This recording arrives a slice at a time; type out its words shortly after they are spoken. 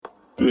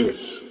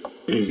This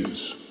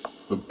is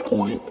the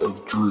Point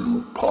of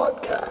Drew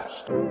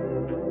podcast.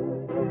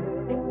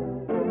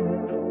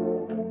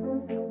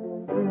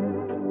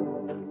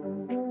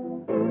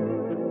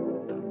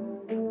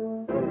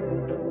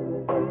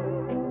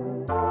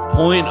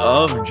 Point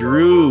of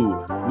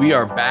Drew. We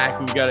are back.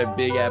 We've got a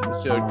big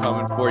episode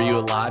coming for you.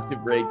 A lot to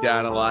break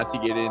down, a lot to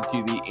get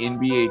into. The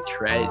NBA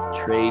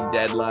trade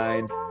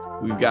deadline.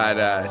 We've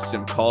got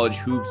some college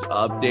hoops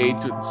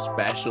updates with a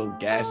special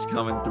guest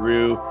coming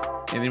through.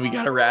 And then we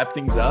got to wrap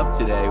things up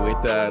today with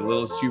a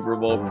little Super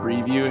Bowl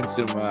preview and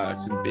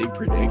some big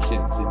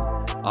predictions. And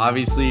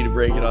obviously, to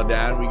break it all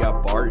down, we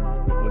got Barton.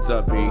 What's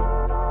up, B?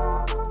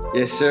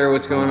 Yes, sir.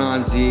 What's going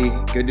on, Z?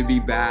 Good to be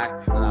back.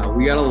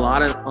 We got a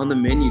lot on the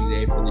menu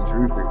today for the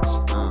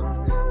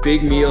Druthers.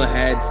 Big meal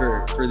ahead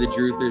for the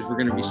Druthers. We're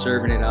going to be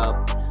serving it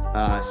up,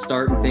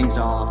 starting things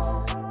off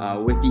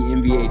with the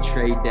NBA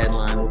trade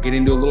deadline. We'll get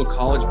into a little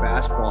college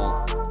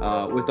basketball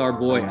with our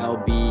boy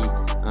LB.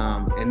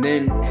 And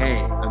then,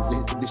 hey,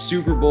 the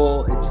Super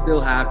Bowl, it's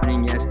still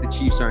happening. Yes, the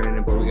Chiefs aren't in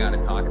it, but we got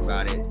to talk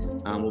about it.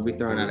 We'll be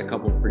throwing out a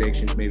couple of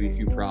predictions, maybe a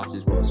few props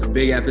as well. So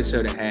big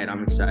episode ahead.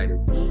 I'm excited.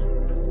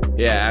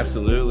 Yeah,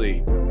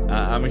 absolutely.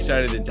 I'm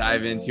excited to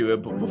dive into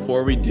it. But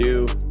before we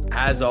do,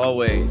 as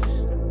always,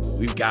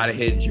 we've got to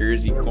hit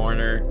Jersey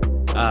Corner.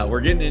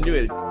 We're getting into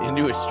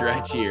a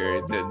stretch here,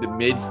 the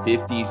mid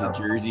 50s of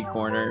Jersey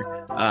Corner.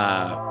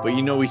 But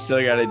we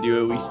still got to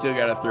do it. We still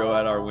got to throw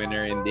out our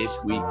winner. And this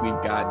week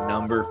we've got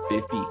number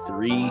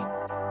 53.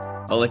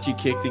 I'll let you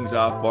kick things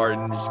off,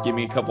 Barton. Just give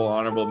me a couple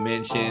honorable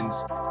mentions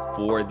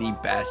for the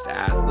best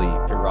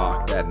athlete to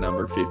rock that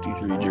number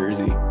 53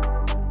 jersey.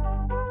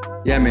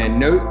 Yeah, man,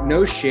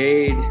 no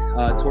shade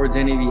towards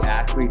any of the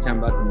athletes I'm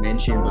about to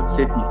mention, but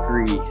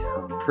 53,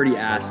 pretty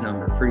ass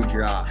number, pretty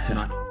drop,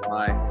 not gonna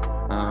lie.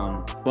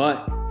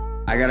 But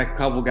I got a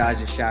couple guys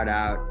to shout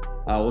out.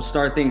 We'll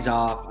start things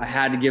off. I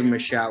had to give him a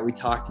shout. We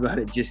talked about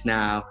it just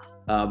now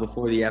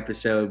before the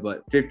episode,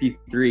 but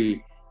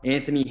 53,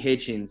 Anthony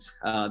Hitchens,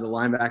 the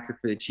linebacker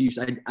for the Chiefs.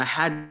 I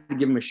had to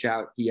give him a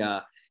shout.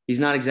 He's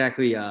not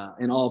exactly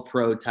an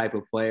all-pro type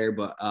of player,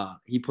 but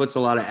he puts a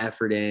lot of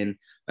effort in.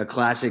 A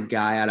classic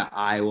guy out of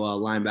Iowa,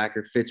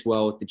 linebacker, fits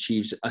well with the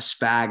Chiefs, a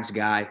Spags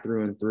guy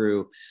through and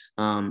through.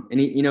 And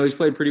he's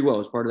played pretty well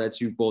as part of that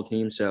Super Bowl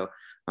team. So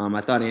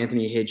I thought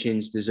Anthony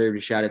Hitchens deserved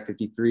a shout at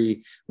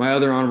 53. My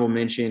other honorable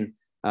mention,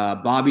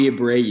 Bobby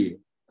Abreu,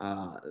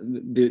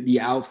 the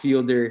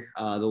outfielder,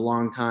 the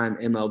longtime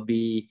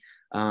MLB.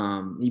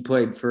 He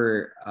played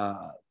for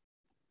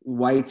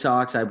White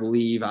Sox, I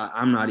believe.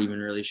 I'm not even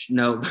really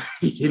no,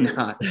 he did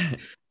not.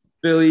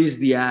 Phillies,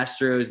 the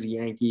Astros, the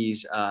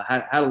Yankees.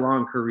 Had a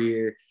long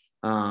career.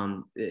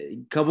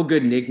 A couple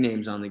good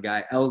nicknames on the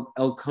guy.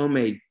 El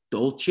Come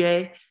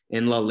Dolce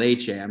and La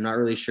Leche. I'm not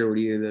really sure what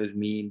either of those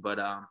mean, but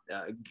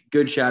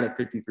good shot at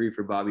 53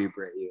 for Bobby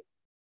Abreu.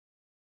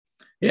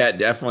 Yeah,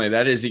 definitely.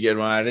 That is a good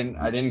one.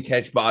 I didn't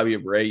catch Bobby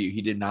Abreu.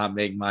 He did not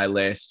make my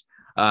list.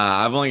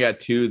 I've only got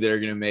two that are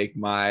going to make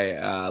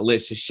my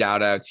list of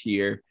shout outs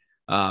here.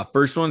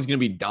 First one's going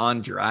to be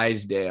Don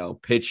Drysdale,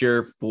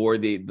 pitcher for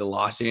the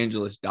Los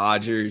Angeles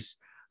Dodgers.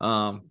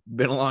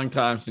 Been a long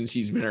time since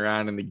he's been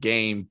around in the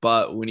game,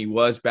 but when he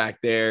was back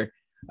there,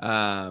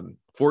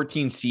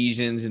 14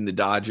 seasons in the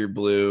Dodger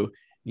blue,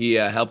 he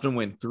helped him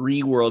win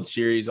 3 World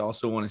Series,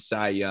 also won a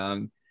Cy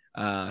Young.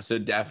 So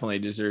definitely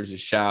deserves a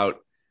shout.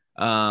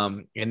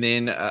 And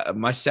then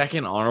my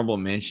second honorable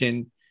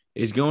mention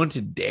is going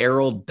to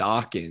Daryl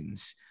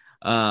Dawkins.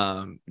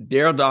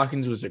 Daryl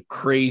Dawkins was a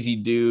crazy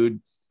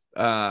dude.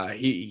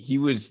 He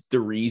was the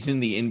reason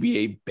the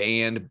NBA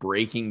banned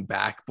breaking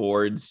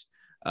backboards.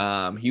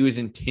 He was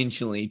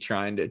intentionally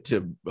trying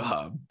to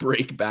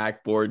break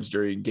backboards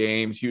during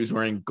games. He was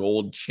wearing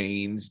gold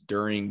chains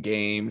during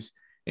games,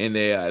 and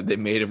they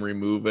made him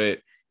remove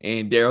it.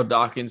 And Daryl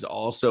Dawkins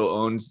also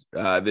owns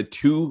the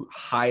 2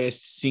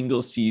 highest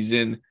single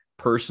season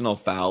personal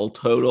foul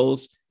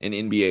totals in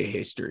NBA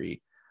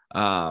history.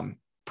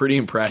 Pretty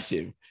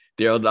impressive.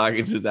 Daryl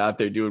Dawkins was out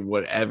there doing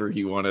whatever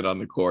he wanted on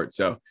the court.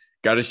 So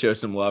got to show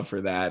some love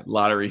for that. A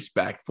lot of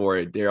respect for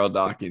it. Daryl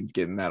Dawkins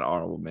getting that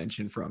honorable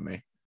mention from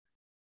me.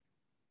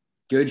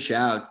 Good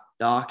shouts.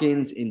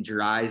 Dawkins and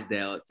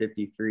Drysdale at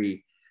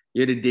 53.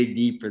 You had to dig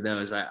deep for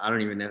those. I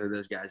don't even know who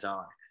those guys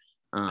are.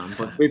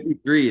 But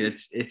 53,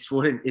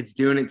 it's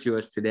doing it to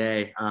us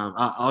today.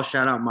 I'll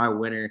shout out my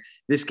winner.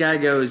 This guy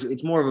goes,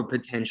 it's more of a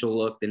potential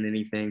look than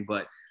anything,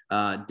 but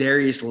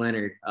Darius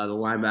Leonard, the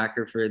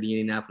linebacker for the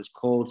Indianapolis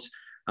Colts,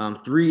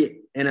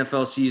 3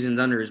 NFL seasons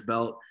under his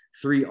belt,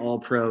 3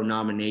 All-Pro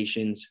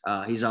nominations.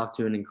 He's off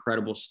to an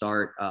incredible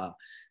start.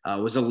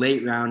 Was a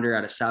late rounder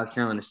out of South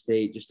Carolina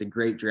State, just a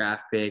great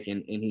draft pick,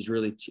 and he's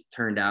really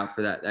turned out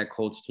for that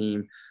Colts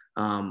team.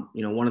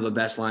 One of the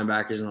best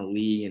linebackers in the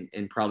league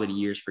and probably the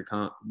years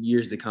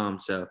to come.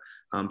 So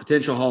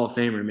potential Hall of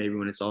Famer maybe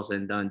when it's all said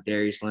and done.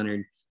 Darius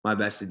Leonard, my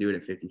best to do it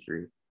at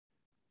 53.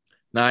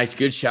 Nice.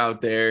 Good shout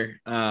there.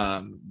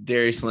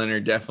 Darius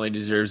Leonard definitely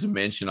deserves a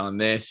mention on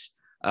this.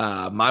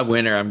 My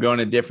winner, I'm going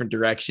a different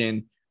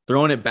direction.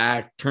 throwing it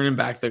back, turning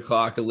back the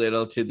clock a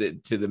little to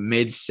the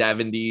mid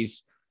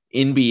 70s,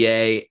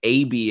 NBA,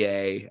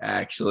 ABA,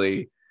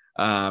 actually.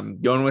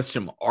 Going with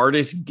some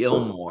Artis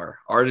Gilmore.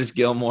 Artis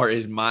Gilmore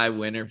is my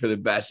winner for the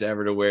best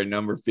ever to wear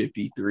number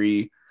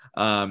 53.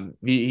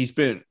 He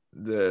spent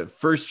the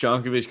first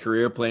chunk of his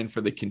career playing for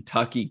the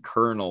Kentucky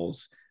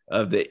Colonels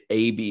of the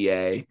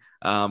ABA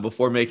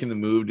before making the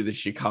move to the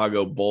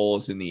Chicago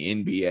Bulls in the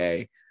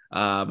NBA.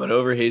 But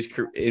over his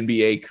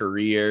NBA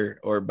career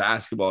or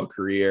basketball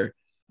career,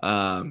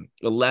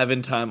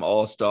 11-time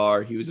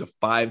All-Star. He was a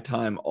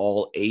 5-time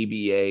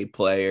All-ABA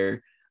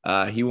player.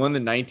 He won the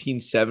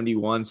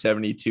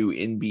 1971-72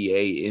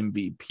 NBA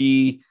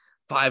MVP,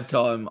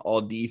 5-time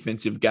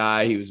All-Defensive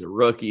guy. He was a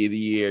Rookie of the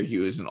Year. He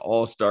was an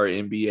All-Star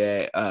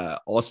NBA,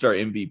 All-Star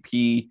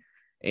MVP,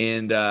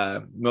 and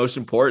most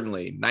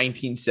importantly,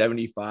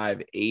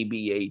 1975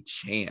 ABA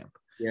champ.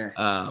 Yes.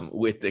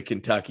 With the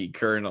Kentucky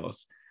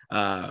Colonels.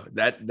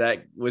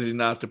 That was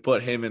enough to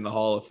put him in the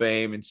Hall of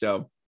Fame, and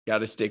so got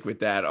to stick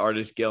with that.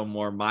 Artis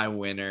Gilmore, my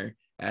winner,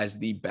 as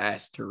the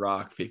best to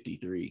rock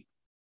 53.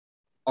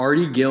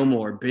 Artie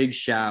Gilmore, big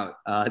shout.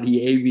 The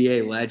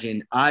ABA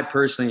legend. I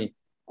personally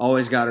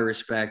always got to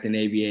respect an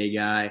ABA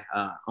guy.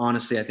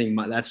 Honestly, I think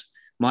that's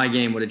my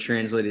game would have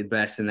translated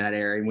best in that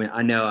area.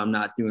 I know I'm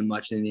not doing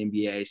much in the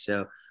NBA,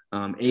 so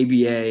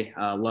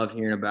ABA, love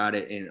hearing about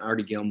it. And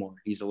Artie Gilmore,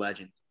 he's a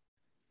legend.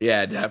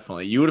 Yeah,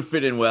 definitely. You would have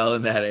fit in well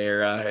in that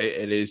era.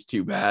 It is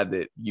too bad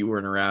that you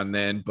weren't around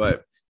then,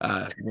 but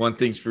one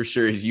thing's for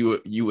sure is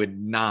you would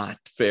not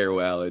fare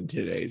well in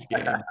today's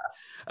game.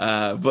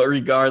 But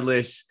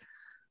regardless,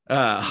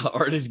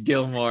 Artis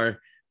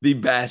Gilmore, the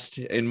best,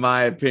 in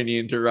my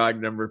opinion, to rock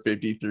number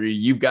 53.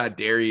 You've got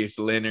Darius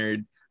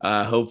Leonard.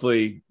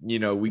 Hopefully,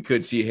 we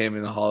could see him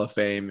in the Hall of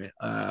Fame,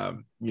 a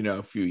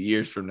few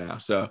years from now.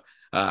 So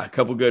a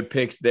couple good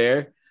picks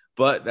there.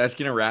 But that's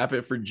going to wrap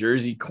it for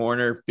Jersey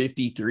Corner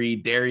 53,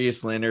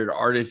 Darius Leonard,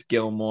 Artis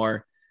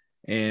Gilmore.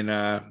 And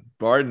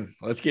Barden,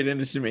 let's get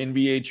into some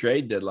NBA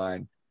trade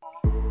deadline.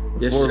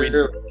 Yes,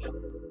 sir.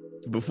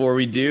 Before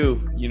we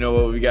do, you know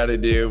what we got to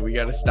do? We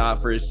got to stop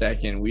for a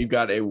second. We've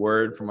got a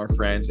word from our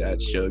friends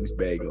at Shug's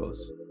Bagels.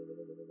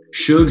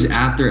 Shug's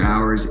After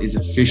Hours is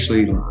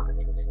officially live.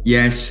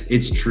 Yes,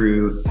 it's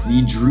true.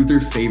 The Druther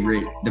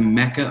favorite, the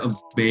mecca of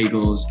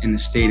bagels in the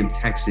state of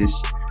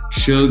Texas,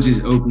 Shug's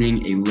is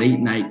opening a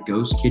late-night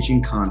ghost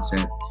kitchen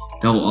concept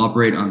that will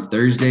operate on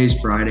Thursdays,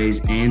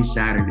 Fridays, and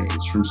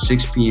Saturdays from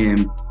 6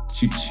 p.m.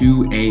 to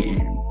 2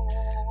 a.m.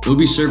 They'll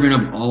be serving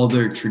up all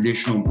their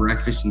traditional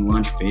breakfast and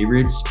lunch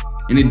favorites,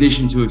 in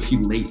addition to a few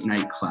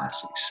late-night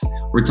classics.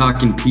 We're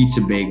talking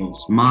pizza bagels,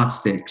 mott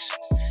sticks,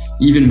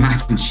 even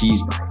mac and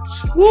cheese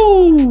bites.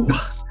 Woo!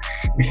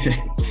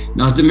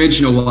 Not to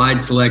mention a wide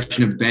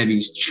selection of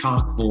bevies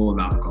chock full of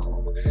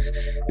alcohol.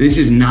 This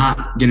is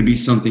not going to be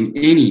something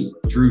any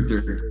Druther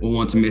will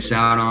want to miss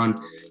out on.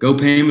 Go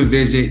pay him a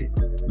visit.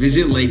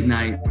 Visit late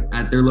night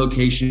at their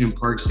location in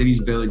Park Cities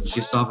Village,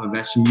 just off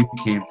of SMU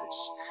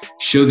campus.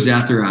 Shug's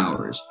After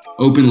Hours,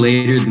 open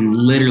later than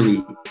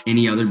literally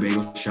any other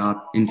bagel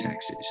shop in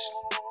Texas.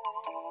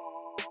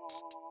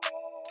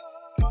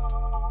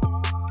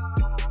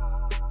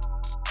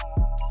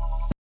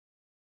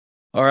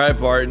 All right,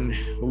 Barton,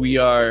 we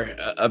are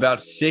about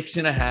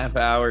 6.5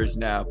 hours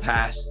now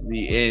past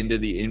the end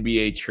of the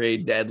NBA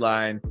trade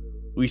deadline.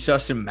 We saw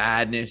some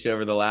madness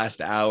over the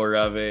last hour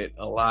of it.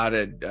 A lot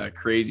of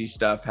crazy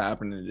stuff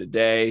happening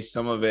today.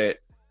 Some of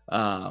it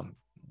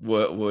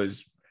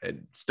was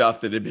stuff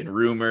that had been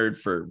rumored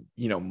for,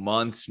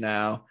 months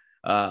now.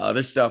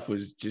 Other stuff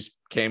was just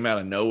came out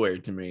of nowhere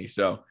to me.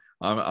 So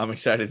I'm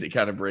excited to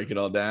kind of break it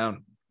all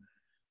down.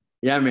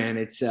 Yeah, man,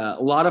 it's a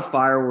lot of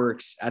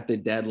fireworks at the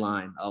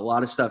deadline. A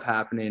lot of stuff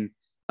happening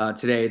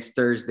today. It's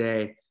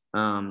Thursday.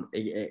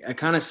 A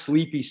kind of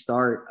sleepy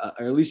start,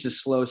 or at least a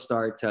slow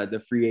start to the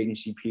free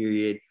agency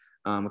period.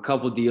 A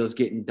couple deals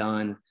getting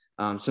done.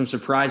 Some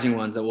surprising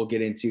ones that we'll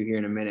get into here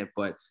in a minute.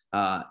 But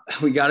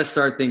we got to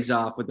start things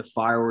off with the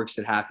fireworks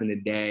that happened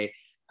today.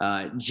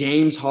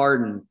 James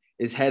Harden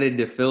is headed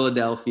to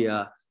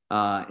Philadelphia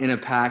in a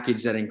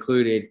package that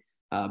included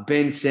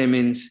Ben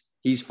Simmons.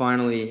 He's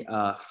finally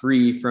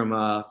free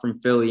from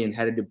Philly and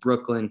headed to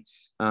Brooklyn,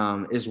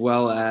 as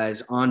well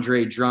as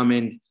Andre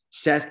Drummond,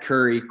 Seth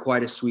Curry,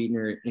 quite a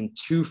sweetener, and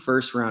 2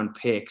 first-round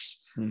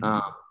picks. Mm-hmm.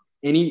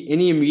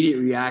 Any immediate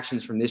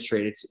reactions from this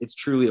trade? It's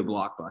truly a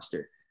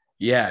blockbuster.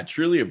 Yeah,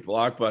 truly a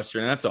blockbuster,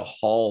 and that's a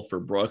haul for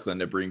Brooklyn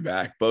to bring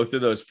back both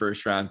of those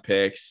first-round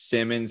picks,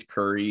 Simmons,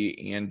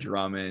 Curry, and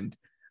Drummond.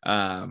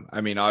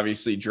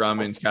 Obviously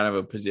Drummond's kind of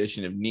a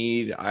position of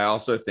need. I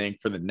also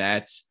think for the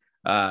Nets,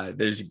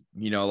 there's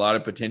a lot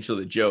of potential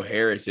that Joe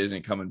Harris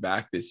isn't coming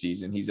back this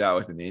season. He's out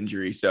with an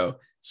injury, so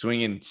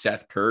swinging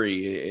Seth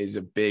Curry is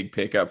a big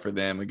pickup for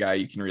them, a guy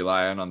you can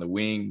rely on the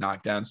wing,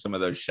 knock down some of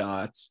those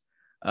shots.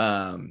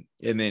 And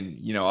then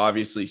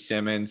obviously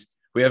Simmons,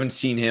 we haven't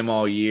seen him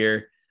all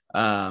year,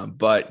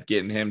 but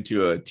getting him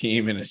to a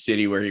team in a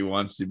city where he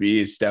wants to be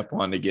is step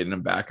one to getting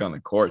him back on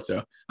the court.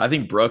 So I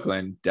think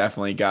Brooklyn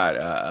definitely got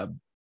a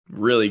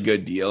really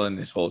good deal in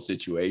this whole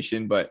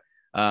situation, but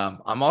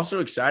I'm also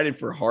excited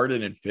for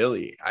Harden and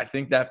Philly. I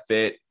think that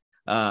fit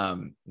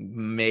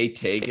may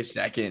take a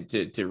second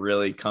to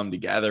really come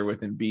together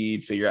with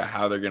Embiid, figure out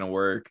how they're going to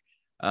work.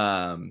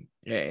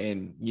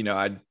 And, you know,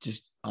 I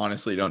just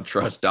honestly don't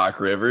trust Doc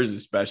Rivers,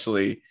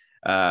 especially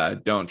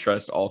don't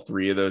trust all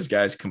three of those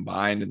guys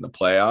combined in the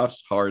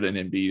playoffs, Harden,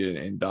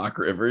 Embiid, and Doc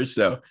Rivers.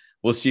 So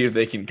we'll see if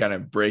they can kind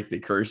of break the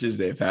curses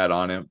they've had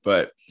on him.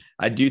 But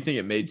I do think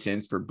it made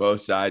sense for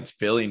both sides.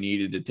 Philly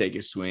needed to take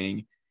a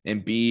swing.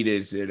 Embiid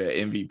is at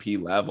an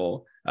MVP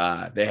level.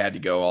 They had to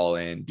go all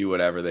in, do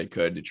whatever they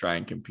could to try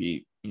and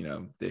compete, you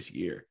know, this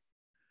year.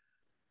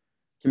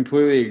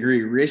 Completely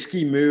agree.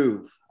 Risky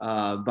move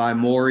by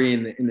Morey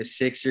and the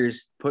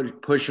Sixers,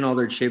 pushing all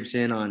their chips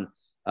in on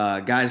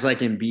guys like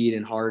Embiid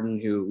and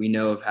Harden, who we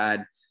know have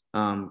had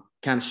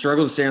kind of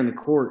struggled to stay on the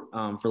court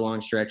for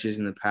long stretches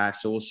in the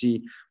past. So we'll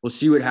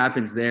see what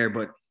happens there.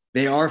 But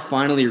they are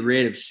finally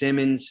rid of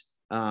Simmons.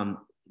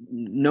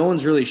 No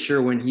one's really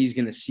sure when he's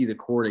going to see the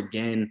court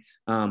again.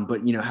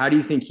 But, you know, how do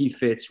you think he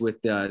fits with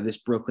this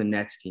Brooklyn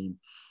Nets team?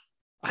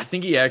 I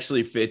think he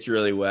actually fits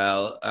really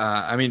well.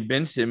 I mean,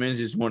 Ben Simmons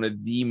is one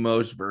of the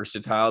most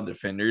versatile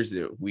defenders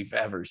that we've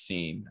ever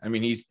seen. I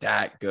mean, he's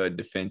that good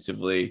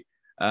defensively.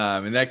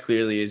 And that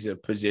clearly is a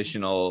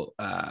positional,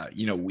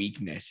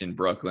 weakness in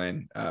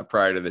Brooklyn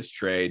prior to this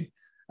trade,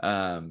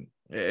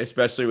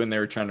 especially when they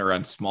were trying to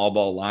run small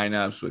ball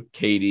lineups with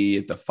KD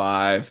at the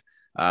 5.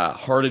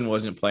 Harden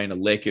wasn't playing a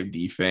lick of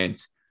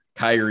defense.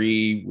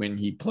 Kyrie, when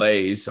he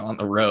plays on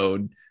the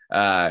road,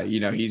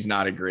 he's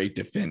not a great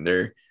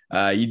defender.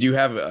 You do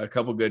have a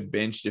couple good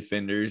bench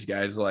defenders,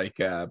 guys like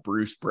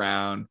Bruce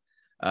Brown,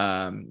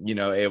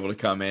 able to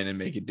come in and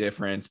make a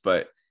difference.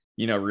 But,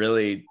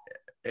 really,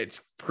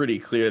 it's pretty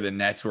clear the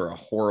Nets were a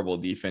horrible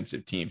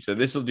defensive team. So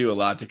this will do a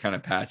lot to kind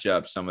of patch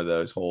up some of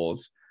those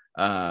holes.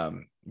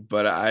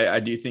 But I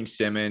do think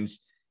Simmons,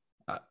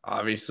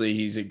 obviously,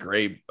 he's a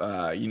great,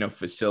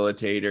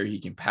 facilitator. He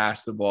can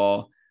pass the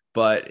ball,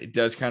 but it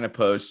does kind of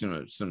pose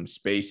some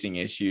spacing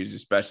issues,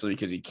 especially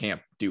because he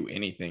can't do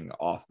anything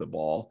off the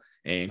ball.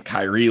 And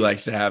Kyrie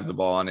likes to have the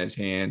ball in his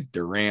hands.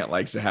 Durant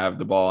likes to have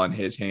the ball in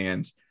his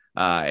hands.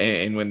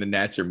 And when the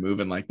Nets are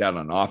moving like that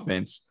on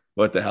offense,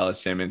 what the hell is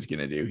Simmons going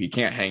to do? He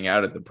can't hang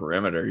out at the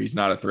perimeter. He's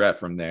not a threat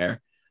from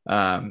there.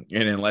 And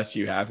unless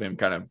you have him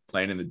kind of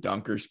playing in the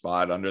dunker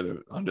spot under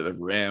the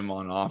rim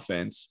on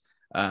offense,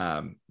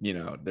 there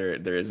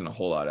isn't a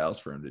whole lot else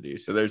for him to do.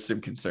 So there's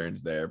some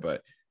concerns there,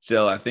 but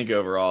still, I think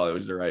overall it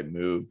was the right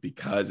move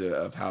because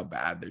of how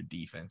bad their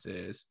defense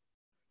is.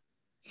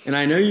 And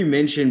I know you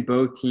mentioned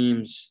both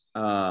teams,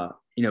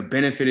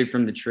 benefited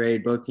from the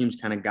trade. Both teams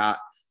kind of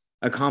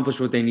accomplished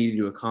what they needed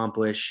to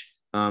accomplish.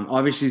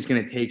 Obviously, it's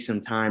going to take some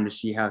time to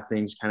see how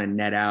things kind of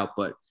net out.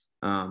 But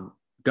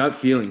gut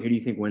feeling, who do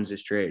you think wins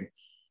this trade?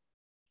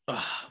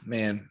 Oh,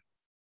 man.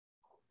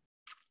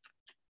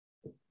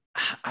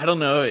 I don't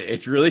know.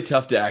 It's really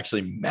tough to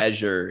actually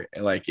measure,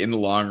 like, in the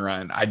long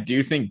run. I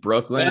do think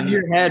Brooklyn. Gun to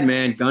your head,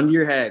 man. Gun to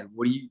your head.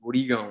 What are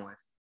you going with?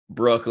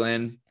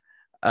 Brooklyn.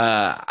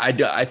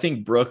 I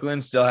think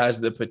Brooklyn still has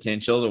the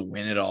potential to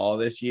win it all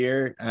this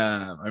year.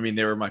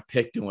 They were my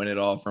pick to win it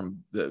all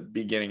from the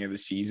beginning of the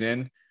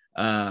season.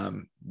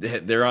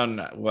 They're on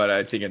what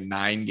I think a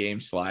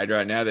 9-game slide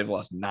right now. They've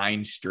lost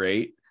 9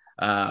 straight.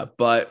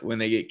 But when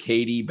they get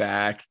KD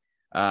back,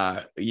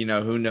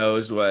 who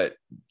knows what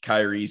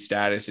Kyrie's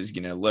status is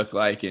going to look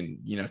like in,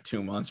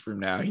 2 months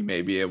from now. He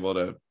may be able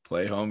to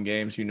play home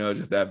games. Who knows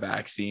if that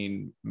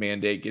vaccine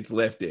mandate gets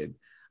lifted?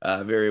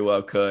 Very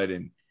well could.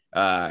 And,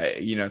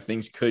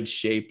 things could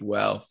shape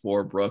well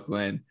for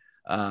Brooklyn.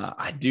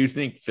 I do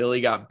think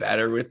Philly got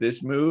better with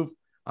this move.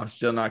 I'm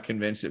still not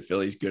convinced that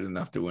Philly's good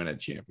enough to win a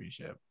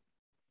championship.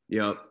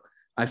 Yep.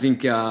 I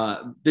think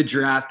the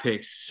draft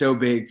pick's so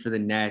big for the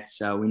Nets.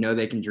 We know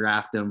they can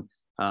draft them.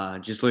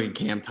 Just look at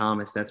Cam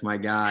Thomas. That's my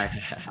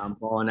guy. I'm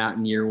balling out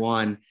in year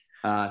 1.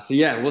 We'll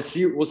see.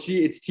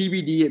 It's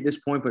TBD at this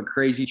point, but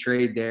crazy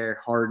trade there.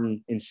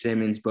 Harden and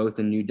Simmons, both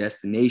in new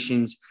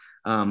destinations.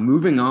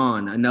 Moving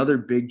on, another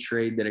big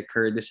trade that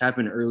occurred. This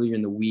happened earlier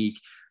in the week.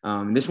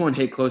 This one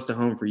hit close to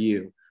home for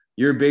you.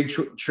 You're a big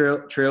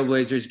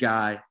Trailblazers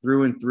guy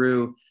through and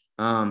through.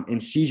 And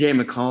CJ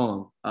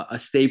McCollum, a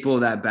staple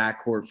of that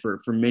backcourt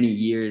for many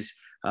years,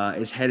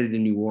 is headed to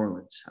New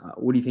Orleans.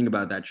 What do you think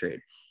about that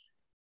trade?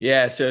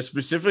 Yeah, so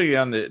specifically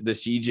on the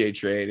CJ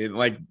trade, and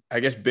like,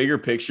 I guess, bigger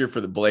picture for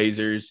the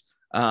Blazers,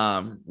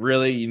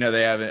 really,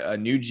 they have a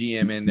new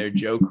GM in there,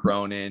 Joe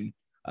Cronin,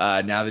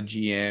 now the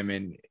GM,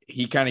 and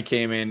he kind of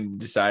came in and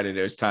decided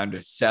it was time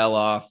to sell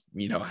off,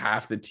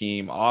 half the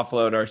team,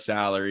 offload our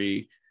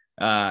salary,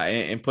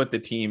 and put the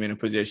team in a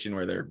position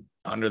where they're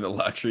under the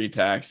luxury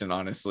tax and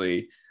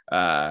honestly,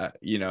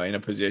 in a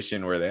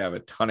position where they have a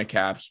ton of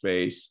cap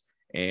space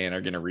and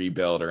are going to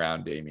rebuild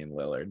around Damian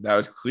Lillard. That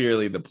was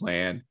clearly the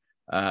plan.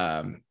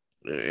 The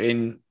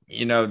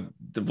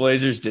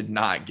Blazers did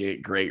not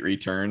get great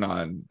return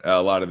on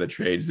a lot of the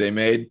trades they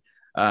made.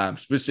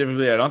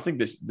 Specifically, I don't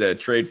think the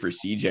trade for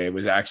CJ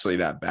was actually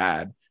that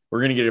bad. we're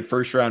going to get a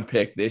first round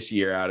pick this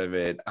year out of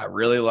it. I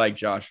really like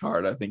Josh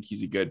Hart. I think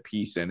he's a good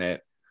piece in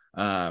it.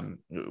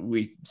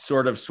 We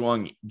sort of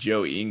swung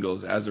Joe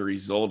Ingles as a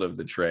result of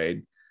the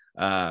trade.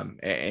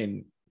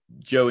 And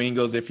Joe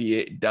Ingles, if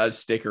he does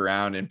stick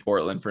around in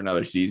Portland for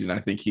another season, I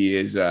think he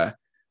is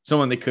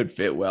someone that could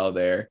fit well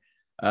there.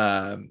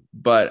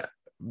 But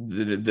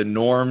the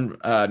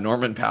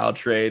Norman Powell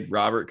trade,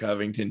 Robert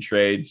Covington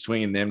trade,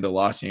 swinging them to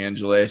Los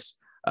Angeles,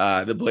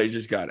 the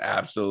Blazers got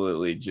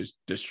absolutely just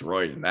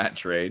destroyed in that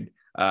trade.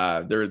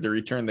 The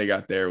return they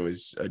got there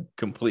was a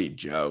complete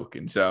joke.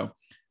 And so,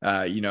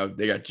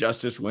 they got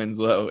Justice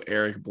Winslow,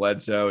 Eric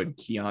Bledsoe, and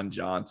Keon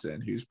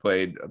Johnson, who's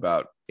played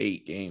about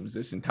 8 games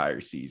this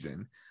entire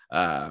season.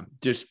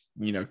 Just,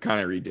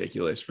 kind of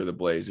ridiculous for the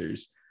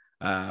Blazers.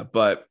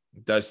 But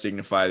does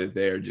signify that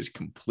they are just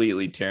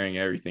completely tearing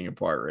everything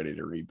apart, ready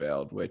to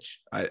rebuild, which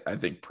I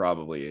think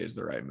probably is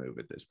the right move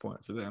at this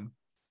point for them.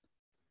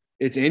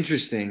 It's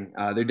interesting.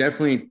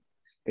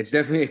 It's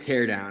definitely a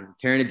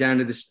tearing it down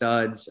to the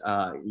studs,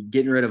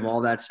 getting rid of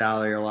all that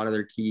salary, a lot of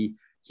their key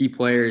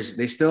players.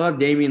 They still have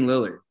Damian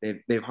Lillard.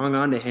 They've hung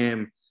on to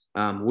him.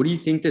 What do you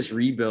think this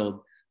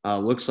rebuild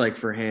looks like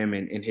for him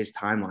and his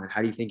timeline?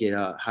 How do you think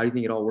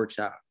it all works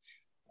out?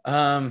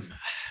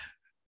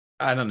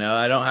 I don't know.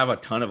 I don't have a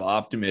ton of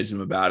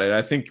optimism about it.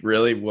 I think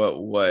really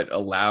what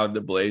allowed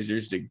the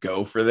Blazers to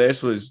go for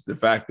this was the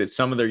fact that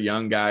some of their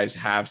young guys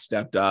have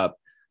stepped up,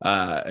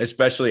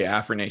 especially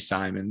Anfernee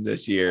Simons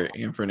this year.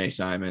 Anfernee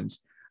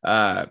Simons,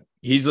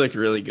 he's looked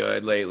really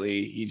good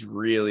lately. He's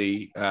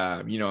really,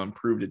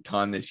 improved a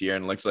ton this year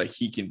and looks like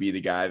he can be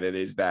the guy that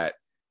is that,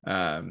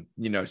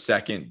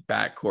 second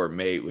backcourt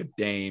mate with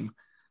Dame.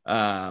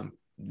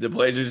 The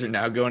Blazers are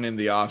now going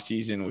into the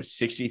offseason with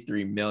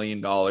 $63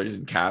 million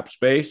in cap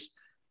space,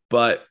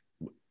 but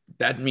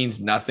that means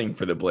nothing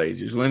for the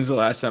Blazers. When's the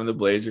last time the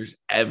Blazers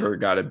ever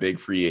got a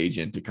big free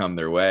agent to come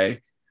their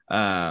way?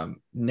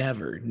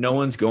 Never. No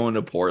one's going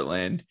to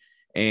Portland,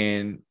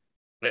 and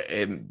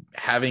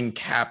having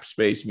cap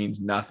space means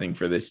nothing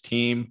for this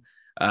team.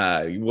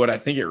 What I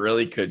think it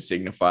really could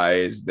signify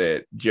is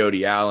that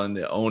Jody Allen,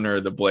 the owner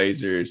of the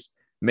Blazers,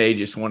 may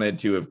just wanted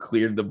to have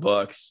cleared the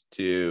books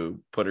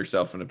to put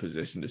herself in a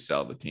position to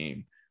sell the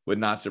team. Would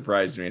not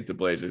surprise me if the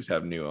Blazers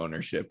have new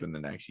ownership in the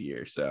next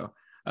year. So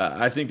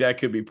I think that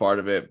could be part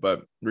of it.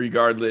 But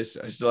regardless,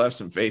 I still have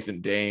some faith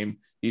in Dame.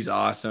 He's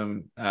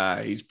awesome.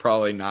 He's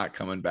probably not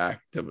coming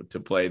back to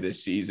play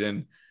this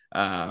season.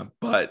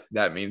 But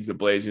that means the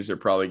Blazers are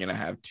probably going to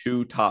have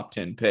 2 top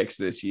 10 picks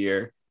this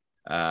year,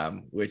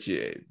 which,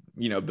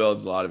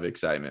 builds a lot of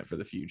excitement for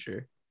the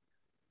future.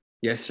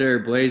 Yes, sir.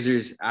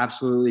 Blazers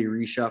absolutely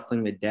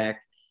reshuffling the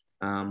deck.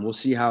 We'll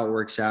see how it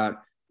works out.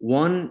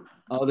 One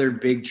other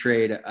big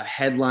trade, a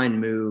headline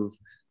move.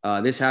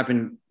 This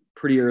happened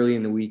pretty early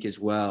in the week as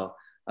well.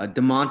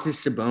 Domantas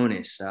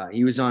Sabonis.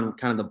 He was on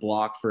kind of the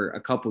block for a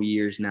couple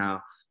years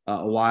now,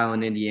 a while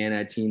in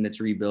Indiana, a team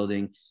that's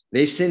rebuilding.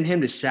 They sent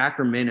him to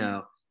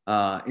Sacramento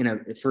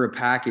for a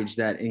package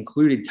that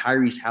included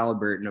Tyrese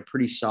Halliburton, a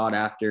pretty sought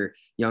after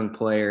young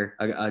player,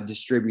 a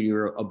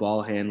distributor, a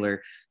ball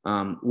handler.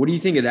 What do you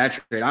think of that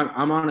trade?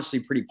 I'm honestly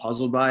pretty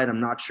puzzled by it.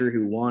 I'm not sure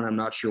who won. I'm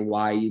not sure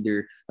why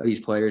either of these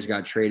players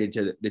got traded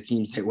to the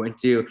teams they went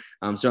to.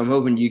 So I'm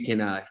hoping you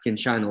can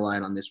shine the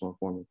light on this one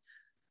for me.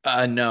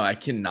 No, I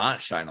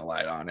cannot shine a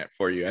light on it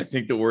for you. I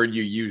think the word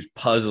you use,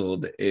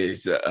 puzzled,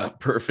 is a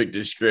perfect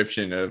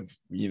description of,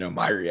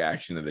 my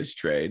reaction to this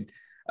trade.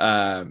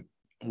 I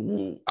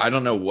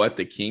don't know what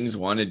the Kings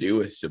want to do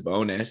with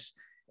Sabonis,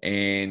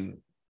 and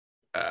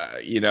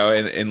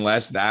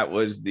unless that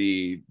was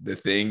the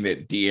thing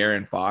that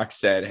De'Aaron Fox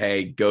said,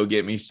 hey, go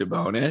get me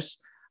Sabonis,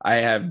 I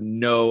have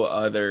no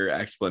other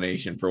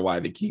explanation for why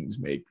the Kings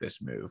make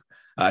this move.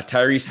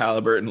 Tyrese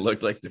Halliburton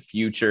looked like the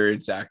future in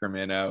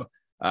Sacramento,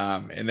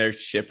 and they're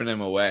shipping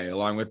him away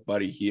along with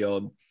Buddy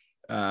Hield.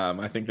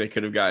 I think they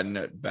could have gotten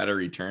a better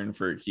return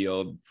for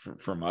Hield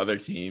from other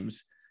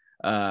teams.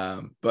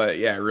 But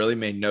yeah, it really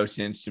made no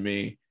sense to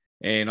me.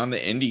 And on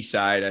the Indy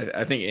side,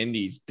 I think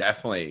Indy's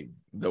definitely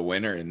the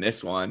winner in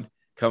this one,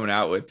 coming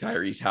out with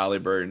Tyrese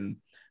Halliburton.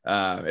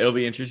 It'll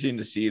be interesting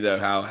to see though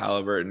how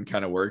Halliburton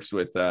kind of works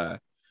with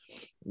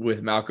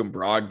Malcolm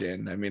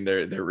Brogdon. I mean,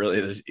 they're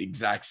really the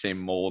exact same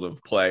mold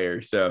of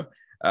player. So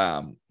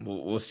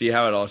we'll see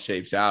how it all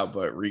shapes out.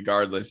 But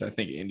regardless, I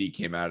think Indy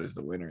came out as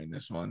the winner in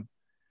this one.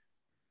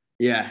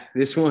 Yeah,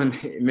 this one,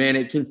 man,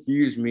 it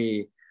confused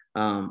me.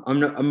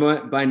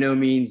 I'm by no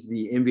means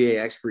the NBA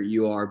expert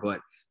you are, but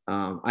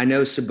I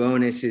know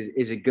Sabonis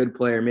is a good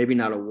player, maybe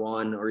not a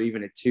 1 or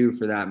even a 2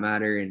 for that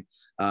matter. And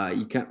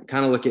you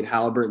kind of look at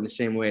Halliburton the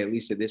same way, at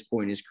least at this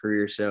point in his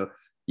career. So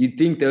you'd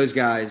think those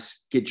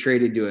guys get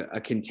traded to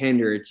a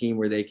contender, a team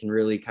where they can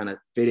really kind of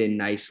fit in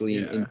nicely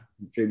and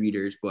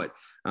contributers, but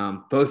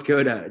both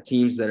go to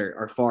teams that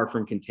are far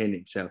from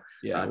contending. So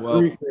yeah,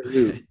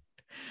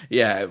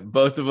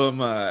 both of them,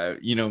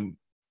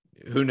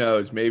 who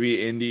knows?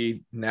 Maybe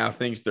Indy now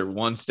thinks they're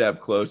one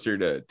step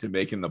closer to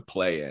making the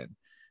play-in.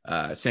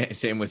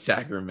 Same with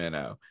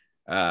Sacramento.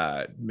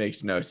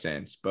 Makes no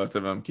sense. Both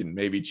of them can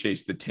maybe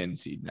chase the 10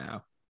 seed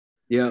now.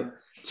 Yep.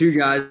 Two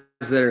guys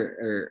that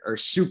are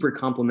super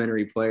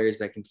complementary players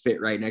that can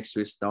fit right next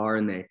to a star,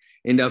 and they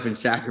end up in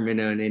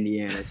Sacramento and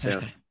Indiana.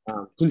 So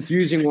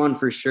confusing one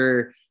for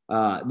sure.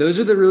 Those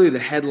are really the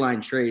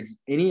headline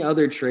trades. Any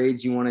other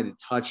trades you wanted to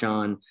touch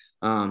on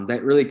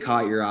that really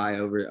caught your eye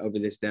over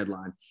this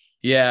deadline?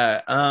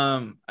 Yeah.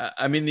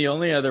 I mean, the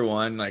only other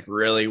one like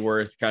really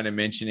worth kind of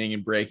mentioning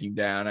and breaking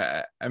down.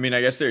 I mean,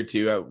 I guess there are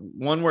two.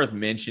 One worth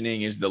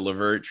mentioning is the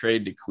LeVert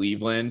trade to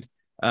Cleveland.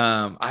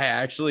 I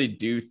actually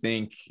do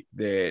think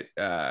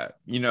that,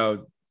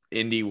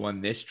 Indy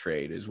won this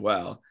trade as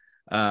well.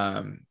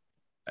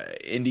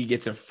 Indy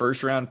gets a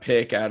first round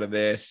pick out of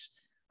this.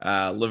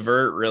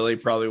 LeVert really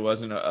probably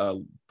wasn't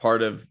a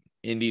part of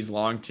Indy's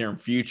long-term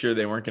future.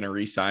 They weren't going to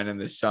re-sign him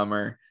this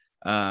summer.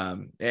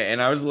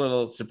 And I was a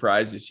little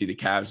surprised to see the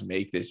Cavs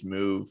make this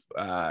move.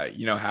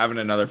 Having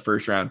another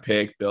first round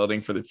pick,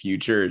 building for the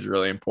future is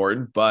really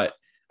important, but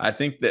I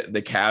think that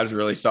the Cavs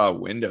really saw a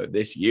window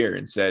this year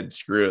and said,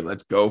 screw it,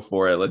 let's go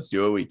for it. Let's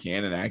do what we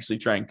can and actually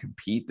try and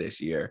compete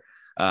this year,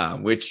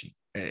 which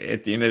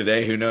at the end of the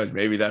day, who knows,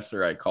 maybe that's the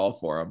right call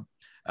for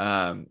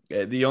them.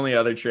 The only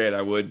other trade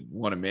I would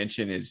want to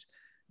mention is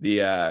the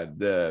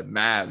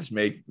Mavs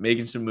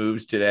making some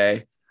moves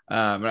today.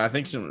 And I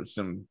think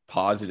some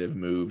positive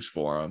moves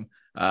for them.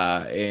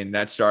 And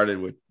that started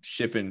with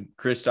shipping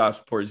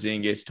Kristaps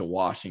Porzingis to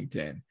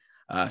Washington.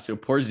 So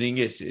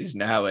Porzingis is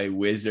now a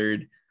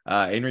Wizard.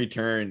 In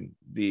return,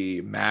 the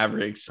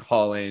Mavericks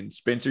haul in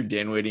Spencer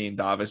Dinwiddie and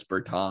Davis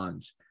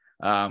Bertans,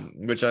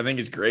 which I think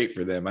is great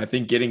for them. I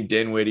think getting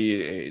Dinwiddie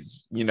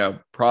is,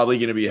 probably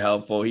going to be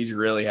helpful. He's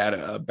really had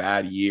a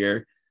bad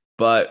year,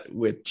 but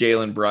with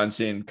Jalen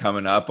Brunson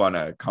coming up on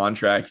a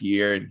contract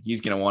year and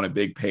he's going to want a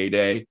big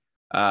payday,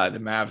 the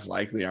Mavs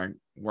likely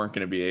weren't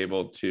going to be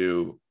able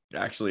to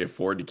actually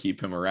afford to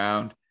keep him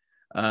around.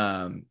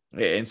 And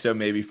so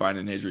maybe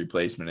finding his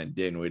replacement in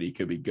Dinwiddie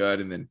could be good.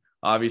 And then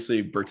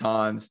obviously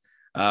Bertans,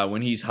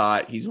 when he's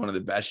hot, he's one of the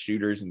best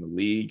shooters in the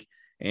league.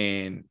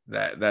 And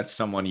that's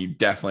someone you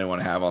definitely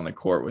want to have on the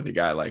court with a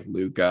guy like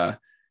Luka.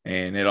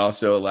 And it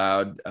also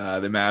allowed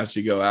the Mavs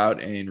to go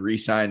out and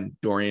re-sign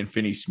Dorian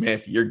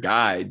Finney-Smith, your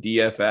guy,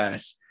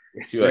 DFS,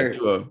 to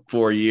a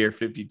 4-year,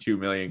 $52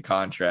 million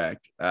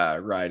contract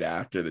right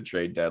after the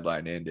trade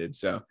deadline ended.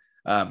 So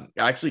I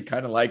actually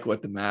kind of like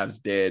what the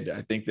Mavs did.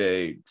 I think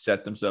they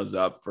set themselves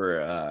up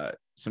for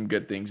some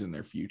good things in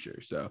their future.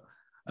 So,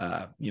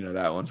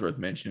 that one's worth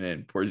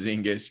mentioning.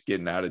 Porzingis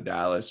getting out of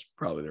Dallas,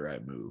 probably the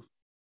right move.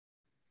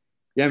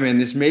 Yeah, man,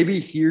 this may be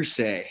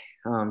hearsay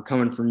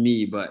coming from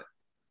me, but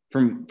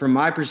from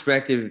my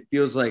perspective, it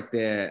feels like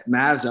the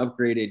Mavs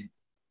upgraded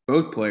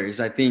both players.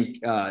 I think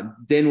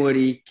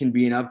Dinwiddie can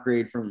be an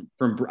upgrade from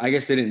I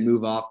guess they didn't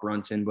move off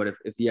Brunson, but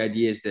if the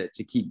idea is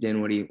to keep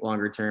Dinwiddie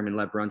longer term and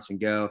let Brunson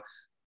go,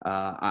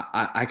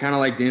 I kind of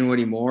like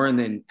Dinwiddie more. And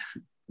then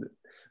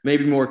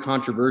maybe more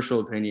controversial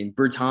opinion,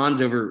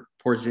 Bertans over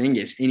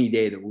Porzingis any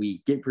day of the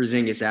week. Get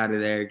Porzingis out of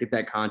there, get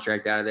that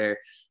contract out of there.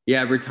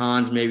 Yeah,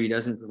 Bertans maybe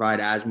doesn't provide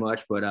as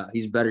much, but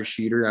he's a better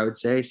shooter, I would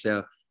say.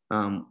 So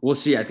we'll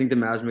see. I think the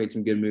Mavs made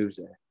some good moves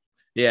there.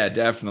 Yeah,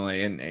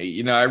 definitely. And,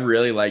 I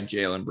really like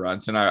Jalen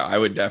Brunson. I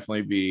would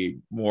definitely be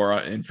more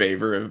in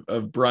favor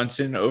of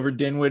Brunson over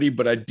Dinwiddie,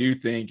 but I do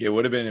think it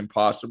would have been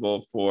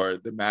impossible for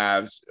the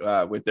Mavs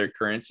with their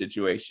current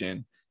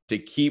situation to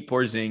keep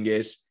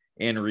Porzingis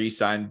and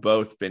re-sign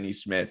both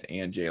Finney-Smith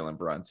and Jalen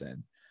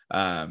Brunson.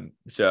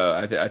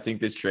 So I think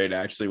this trade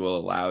actually will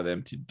allow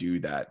them to do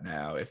that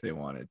now if they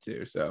wanted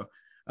to. So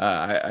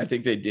I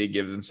think they did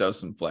give themselves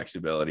some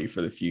flexibility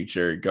for the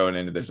future going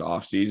into this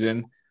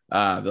offseason.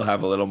 They'll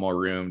have a little more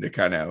room to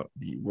kind of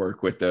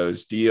work with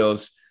those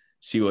deals,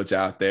 see what's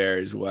out there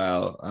as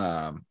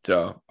well.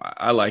 So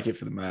I like it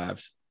for the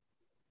Mavs.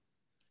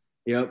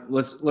 Yep.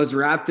 Let's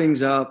wrap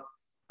things up.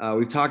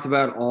 We've talked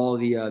about all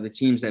the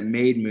teams that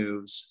made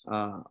moves.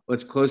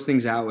 Let's close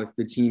things out with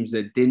the teams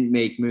that didn't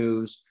make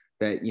moves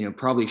that,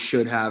 probably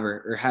should have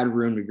or had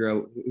room to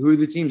grow. Who are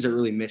the teams that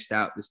really missed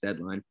out this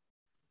deadline?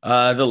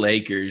 The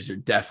Lakers are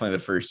definitely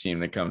the first team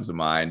that comes to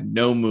mind.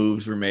 No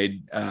moves were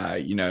made,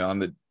 on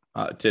the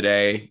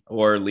today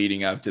or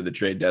leading up to the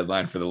trade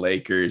deadline for the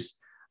Lakers.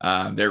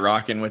 They're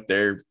rocking with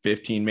their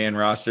 15-man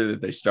roster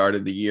that they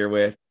started the year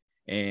with,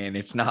 and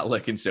it's not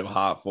looking so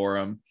hot for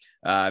them.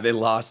 They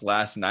lost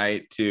last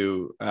night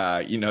to,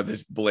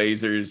 this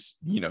Blazers,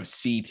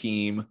 C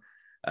team,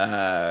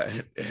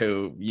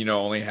 who,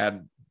 only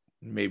had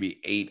maybe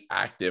 8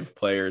 active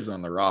players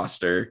on the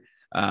roster.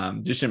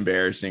 Just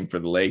embarrassing for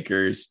the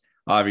Lakers.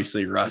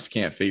 Obviously, Russ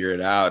can't figure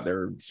it out. There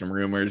were some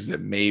rumors that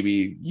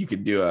maybe you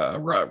could do a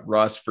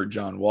Russ for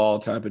John Wall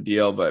type of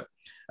deal, but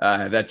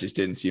that just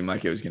didn't seem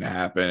like it was going to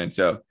happen. And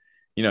so,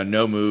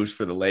 no moves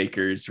for the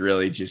Lakers,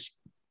 really just,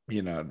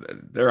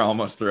 they're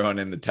almost throwing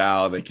in the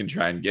towel. They can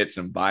try and get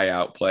some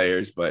buyout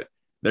players, but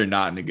they're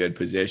not in a good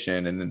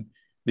position. And then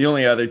the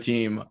only other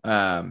team,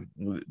 that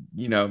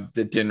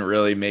didn't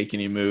really make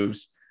any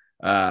moves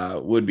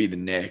would be the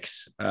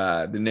Knicks.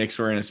 The Knicks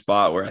were in a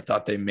spot where I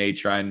thought they may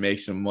try and make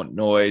some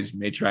noise,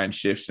 may try and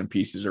shift some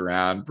pieces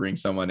around, bring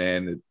someone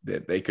in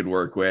that they could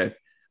work with.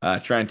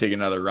 try and take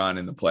another run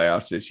in the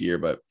playoffs this year,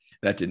 but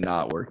that did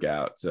not work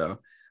out. So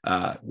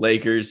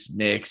Lakers,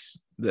 Knicks,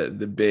 the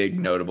big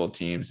notable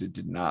teams that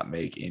did not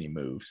make any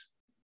moves.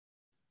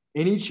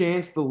 Any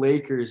chance the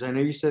Lakers, I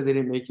know you said they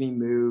didn't make any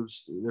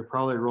moves. They're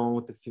probably rolling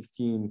with the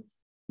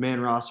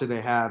 15-man roster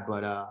they have,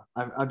 but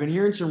I've been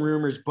hearing some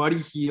rumors. Buddy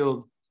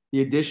Hield,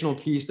 the additional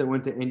piece that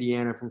went to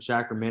Indiana from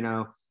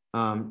Sacramento,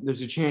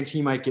 there's a chance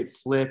he might get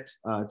flipped.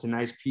 It's a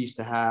nice piece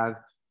to have.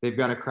 They've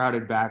got a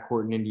crowded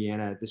backcourt in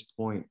Indiana at this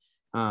point.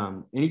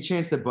 Any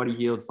chance that Buddy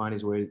Hield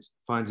finds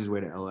his way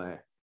to LA?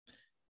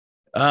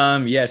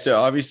 Yeah, so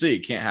obviously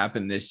it can't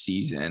happen this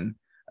season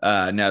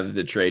now that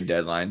the trade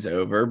deadline's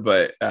over,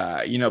 but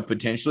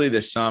potentially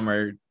this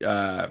summer,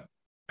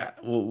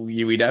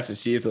 we'd have to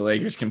see if the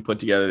Lakers can put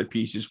together the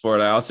pieces for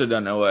it. I also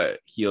don't know what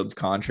Hield's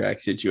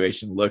contract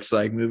situation looks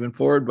like moving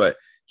forward, but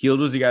Hield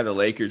was the guy the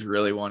Lakers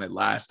really wanted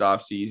last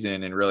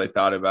offseason and really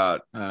thought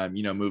about,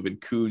 moving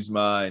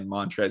Kuzma and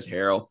Montrezl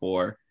Harrell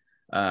for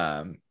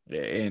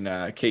in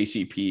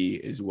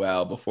KCP as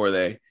well before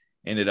they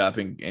ended up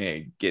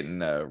in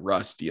getting a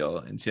Russ deal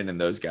and sending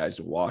those guys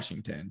to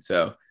Washington.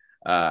 So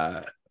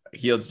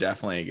Hield's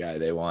definitely a guy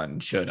they want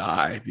and should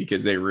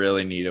because they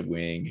really need a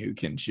wing who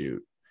can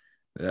shoot.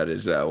 That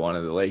is one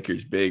of the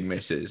Lakers' big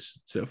misses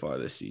so far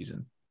this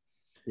season.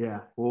 Yeah,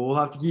 well, we'll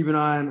have to keep an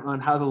eye on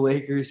how the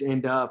Lakers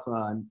end up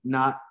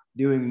not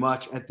doing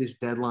much at this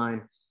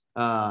deadline.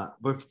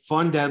 But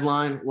fun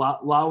deadline. A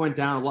lot went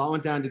down. A lot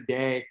went down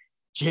today.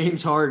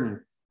 James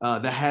Harden,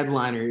 the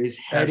headliner, is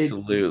headed.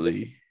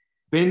 Absolutely.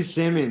 Ben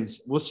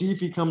Simmons, we'll see if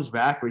he comes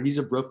back, but he's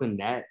a Brooklyn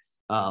Net.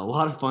 A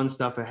lot of fun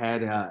stuff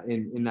ahead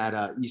in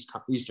that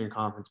Eastern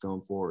Conference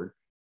going forward.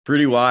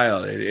 Pretty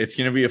wild. It's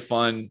going to be a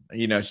fun,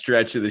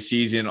 stretch of the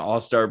season.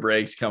 All-Star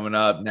breaks coming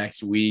up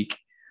next week.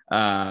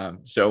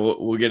 So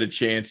we'll get a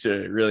chance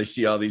to really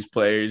see all these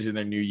players in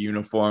their new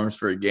uniforms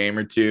for a game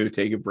or two,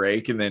 take a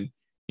break, and then,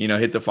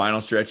 hit the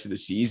final stretch of the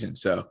season.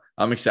 So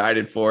I'm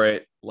excited for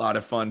it. A lot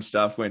of fun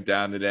stuff went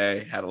down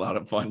today. Had a lot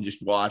of fun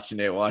just watching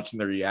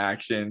the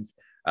reactions.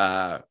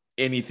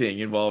 Anything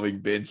involving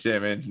Ben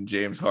Simmons and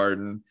James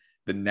Harden,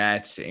 the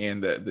Nets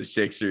and the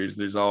Sixers,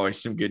 there's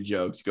always some good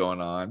jokes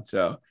going on.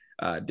 So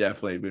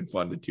definitely been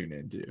fun to tune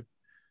into.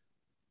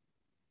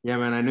 Yeah,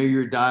 man, I know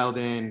you're dialed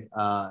in.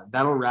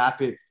 That'll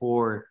wrap it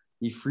for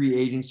the free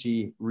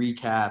agency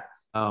recap.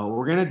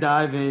 We're going to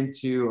dive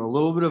into a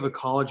little bit of a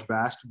college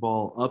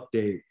basketball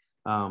update.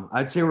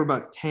 I'd say we're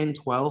about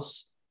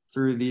 10/12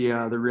 through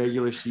the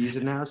regular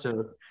season now. So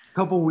a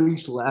couple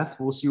weeks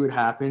left. We'll see what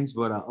happens.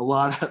 But a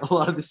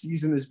lot of the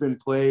season has been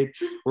played.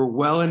 We're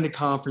well into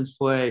conference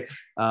play.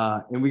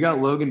 And we got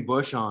Logan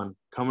Bush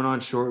coming on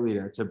shortly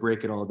to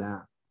break it all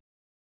down.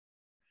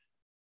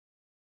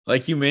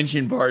 Like you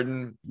mentioned,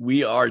 Barton,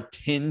 we are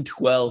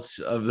 10/12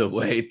 of the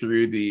way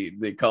through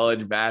the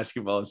college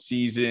basketball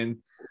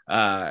season.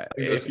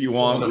 If you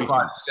want,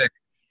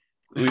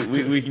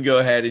 we can go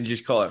ahead and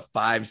just call it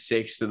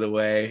 5/6 of the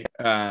way.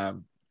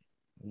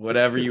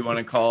 Whatever you want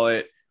to call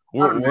it.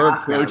 We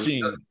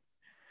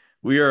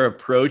are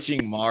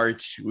approaching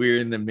March. We're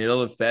in the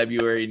middle of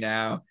February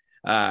now.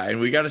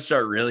 And we got to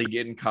start really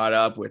getting caught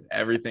up with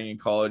everything in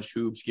college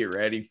hoops, get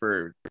ready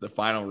for the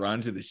final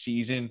runs of the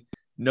season.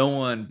 No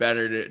one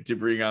better to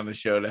bring on the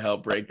show to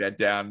help break that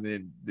down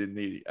than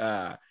the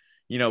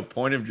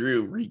Point of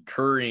Drew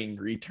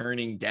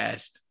returning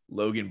guest,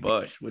 Logan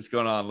Bush. What's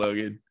going on,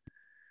 Logan?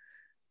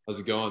 How's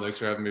it going? Thanks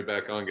for having me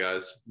back on,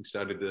 guys. I'm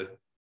excited to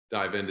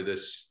dive into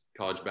this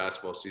college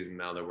basketball season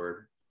now that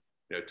we're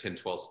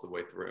 10/12 of the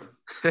way through.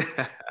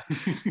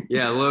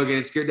 Yeah, Logan,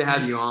 it's good to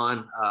have you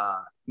on.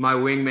 My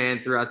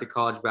wingman throughout the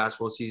college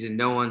basketball season.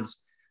 No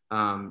one's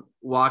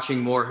watching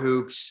more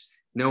hoops.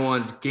 No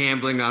one's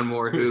gambling on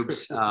more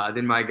hoops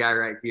than my guy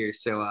right here.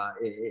 So a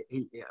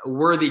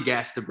worthy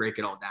guest to break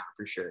it all down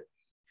for sure.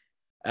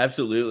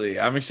 Absolutely.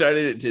 I'm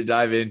excited to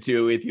dive into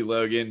it with you,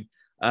 Logan.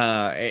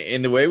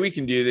 And the way we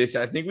can do this,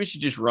 I think we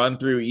should just run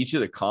through each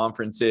of the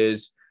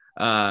conferences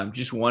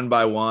just one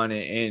by one.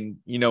 And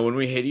when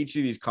we hit each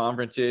of these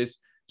conferences,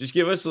 just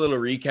give us a little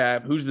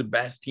recap. Who's the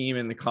best team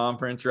in the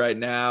conference right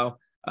now?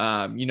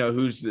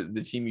 Who's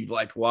the team you've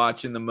liked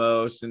watching the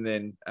most? And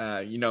then,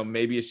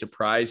 maybe a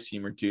surprise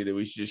team or two that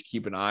we should just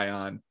keep an eye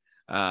on,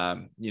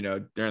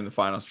 during the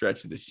final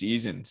stretch of the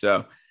season.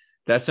 So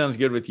that sounds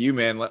good with you,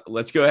 man.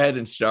 Let's go ahead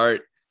and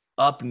start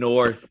up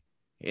north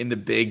in the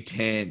Big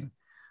Ten.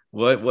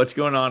 What's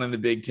going on in the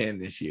Big Ten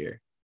this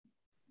year?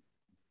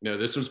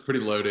 This one's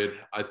pretty loaded.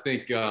 I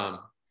think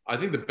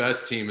the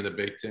best team in the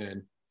Big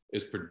Ten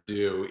is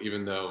Purdue,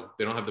 even though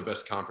they don't have the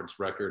best conference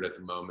record at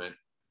the moment,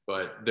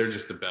 but they're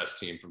just the best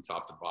team from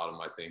top to bottom.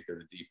 I think they're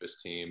the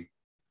deepest team.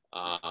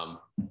 I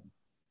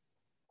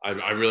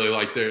really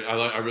like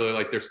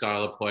their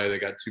style of play. They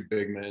got two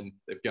big men.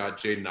 They've got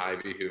Jaden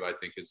Ivey, who I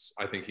think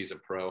he's a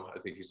pro. I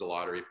think he's a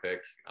lottery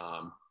pick.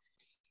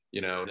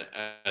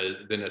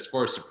 As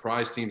far as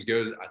surprise teams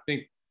goes, I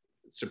think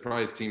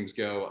surprise teams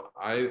go.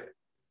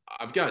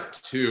 I've got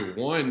two.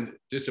 One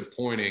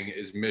disappointing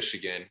is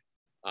Michigan.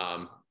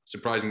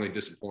 Surprisingly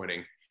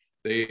disappointing.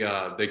 They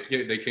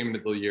came into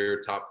the year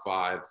top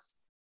 5.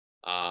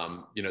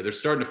 They're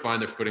starting to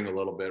find their footing a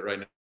little bit right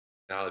now.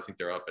 I think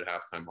they're up at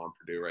halftime on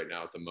Purdue right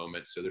now at the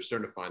moment, so they're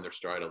starting to find their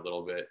stride a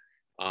little bit.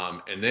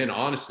 And then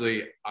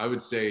honestly, I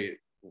would say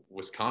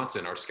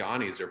Wisconsin, our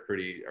Scotties are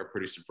pretty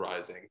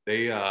surprising.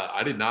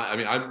 I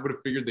would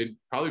have figured they'd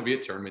probably be a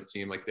tournament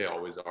team like they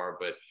always are,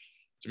 but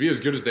to be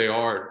as good as they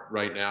are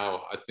right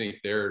now, I think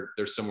they're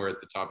somewhere at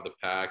the top of the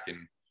pack, and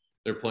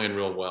they're playing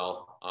real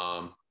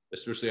well,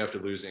 especially after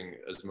losing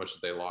as much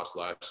as they lost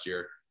last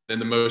year. Then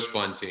the most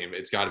fun team,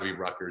 it's got to be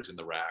Rutgers in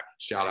the RAC.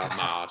 Shout out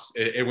Moss.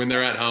 When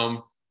they're at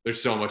home, they're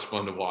so much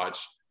fun to watch.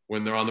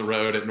 When they're on the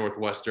road at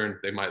Northwestern,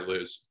 they might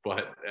lose,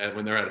 but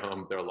when they're at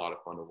home, they're a lot of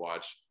fun to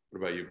watch.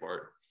 What about you,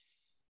 Bart?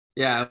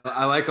 Yeah,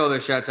 I like all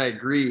those shots. I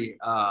agree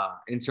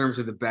in terms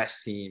of the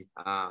best team.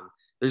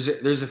 There's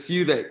a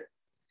few that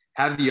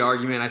have the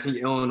argument. I think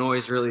Illinois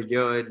is really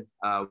good.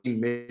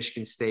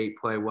 Michigan State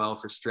play well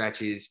for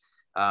stretches.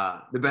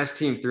 The best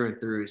team through and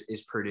through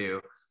is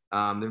Purdue.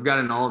 They've got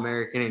an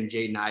All-American in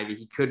Jaden Ivey.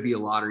 He could be a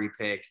lottery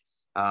pick.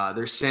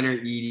 Their center,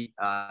 Edey,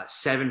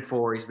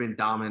 7'4". He's been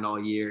dominant all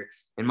year.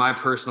 And my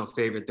personal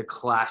favorite, the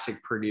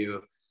classic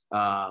Purdue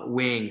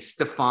wing,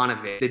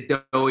 Stefanovic,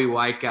 the doughy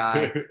white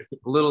guy,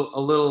 a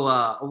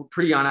little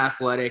pretty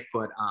unathletic,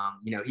 but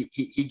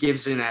he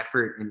gives an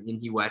effort and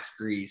he wets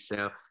threes.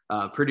 So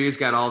Purdue's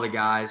got all the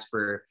guys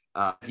for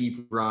a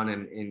deep run,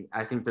 and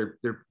I think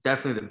they're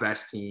definitely the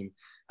best team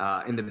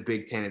in the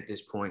Big Ten at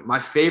this point. My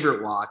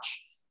favorite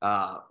watch,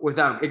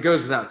 it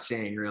goes without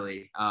saying,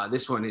 really.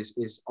 This one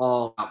is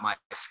all about my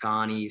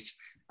Scotties.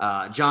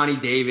 Johnny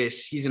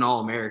Davis, he's an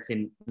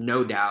All-American,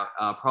 no doubt.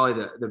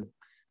 Probably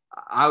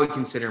I would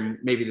consider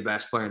maybe the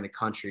best player in the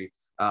country.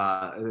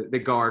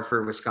 The guard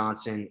for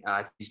Wisconsin.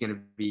 He's going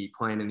to be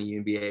playing in the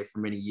NBA for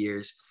many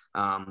years.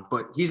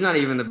 But he's not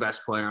even the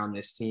best player on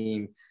this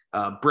team.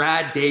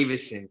 Brad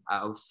Davison,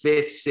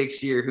 5th,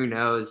 6th year, who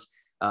knows?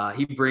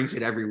 He brings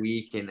it every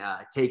week and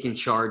taking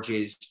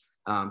charges,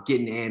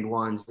 getting and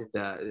ones at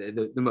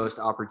the most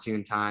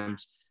opportune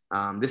times.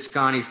 This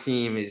Scotties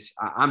team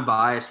I'm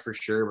biased for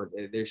sure,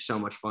 but they're so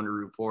much fun to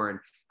root for, and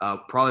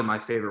probably my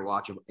favorite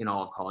watch in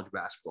all of college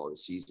basketball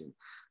this season.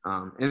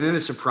 And then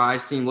the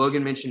surprise team,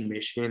 Logan mentioned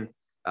Michigan.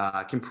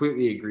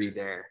 Completely agree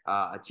there.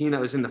 A team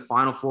that was in the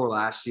Final Four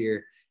last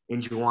year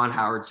in Juwan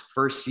Howard's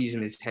first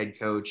season as head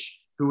coach.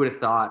 Who would have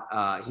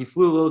thought? He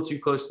flew a little too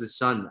close to the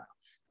sun,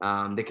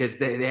 though, because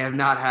they have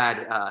not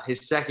had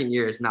his second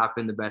year has not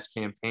been the best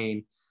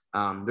campaign.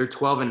 They're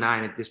 12-9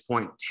 at this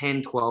point,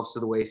 10-12 to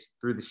the way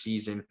through the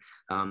season.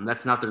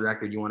 That's not the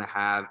record you want to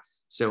have.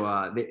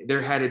 So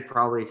they're headed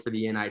probably for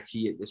the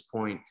NIT at this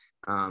point.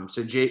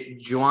 So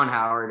Juwan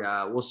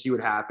Howard, we'll see what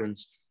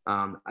happens.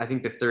 I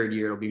think the third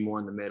year it'll be more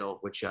in the middle,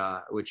 which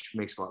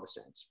makes a lot of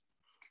sense.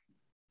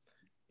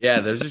 Yeah,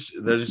 there's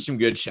just some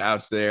good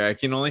shouts there. I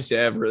can only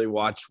say I've really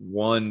watched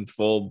one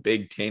full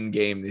Big Ten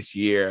game this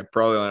year. I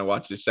probably only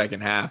watched the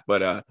second half,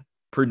 but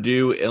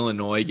Purdue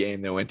Illinois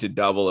game that went to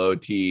double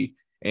OT.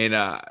 And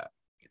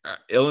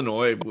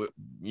Illinois,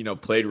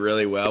 played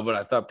really well, but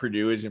I thought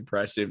Purdue was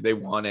impressive. They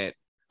won it.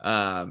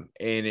 And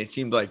it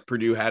seemed like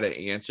Purdue had an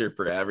answer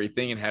for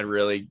everything and had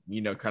really,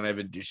 kind of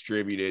a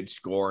distributed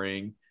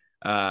scoring,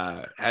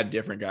 had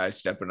different guys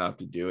stepping up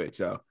to do it.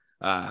 So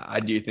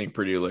I do think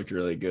Purdue looked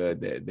really good.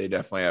 They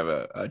definitely have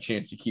a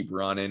chance to keep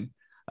running.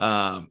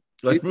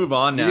 Let's move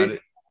on now.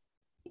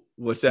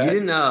 What's that?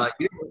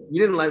 You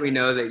didn't let me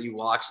know that you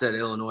watched that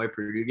Illinois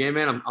Purdue game,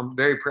 man. I'm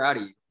very proud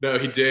of you. No,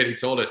 he did. He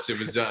told us it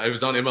was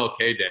on MLK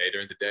Day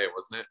during the day,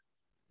 wasn't it?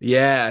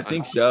 Yeah, I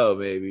think so.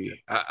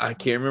 Maybe I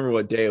can't remember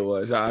what day it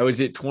was. I was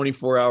at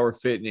 24 Hour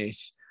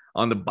Fitness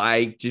on the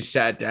bike, just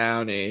sat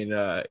down and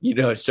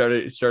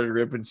started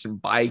ripping some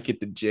bike at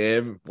the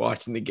gym,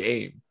 watching the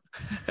game.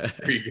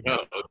 There you go.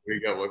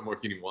 What more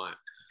can you want?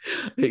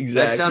 Exactly.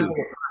 That sounds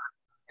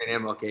like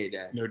an MLK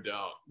Day. No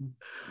doubt.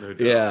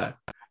 Yeah,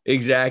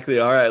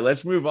 exactly. All right,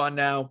 let's move on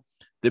now.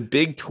 The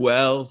Big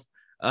 12.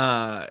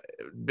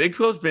 Big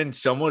 12's been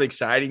somewhat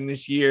exciting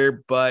this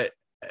year, but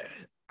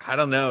I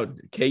don't know.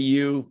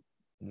 KU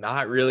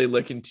not really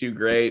looking too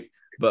great,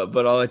 but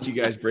I'll let you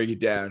guys break it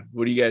down.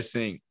 What do you guys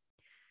think?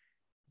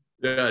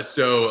 Yeah,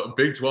 so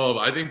Big 12,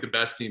 I think the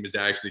best team is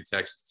actually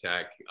Texas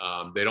Tech.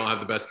 They don't have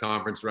the best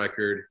conference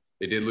record.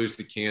 They did lose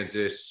to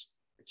Kansas.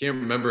 I can't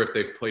remember if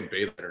they played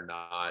Baylor or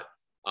not.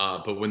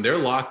 But when they're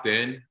locked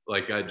in,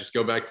 I just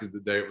go back to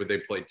the day when they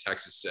played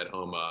Texas at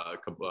home.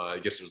 I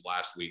guess it was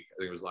last week. I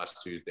think it was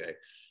last Tuesday.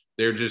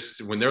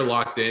 When they're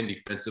locked in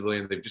defensively,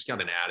 and they've just got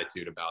an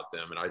attitude about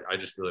them, and I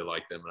just really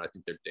like them, and I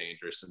think they're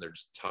dangerous and they're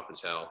just tough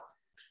as hell.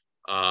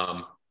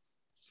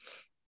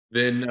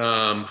 Then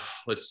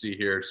let's see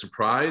here.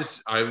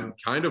 Surprise. I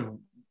kind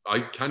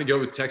of go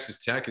with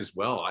Texas Tech as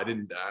well. I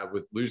didn't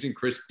with losing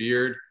Chris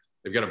Beard.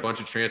 They've got a bunch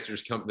of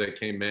transfers that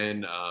came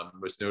in,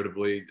 most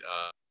notably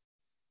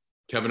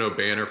Kevin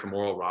O'Banner from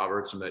Oral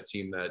Roberts from that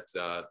team that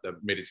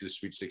made it to the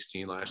Sweet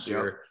 16 last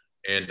year.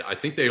 And I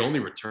think they only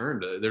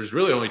returned. There's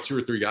really only 2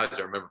 or 3 guys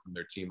I remember from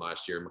their team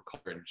last year,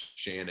 McCullough and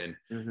Shannon.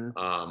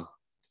 Mm-hmm.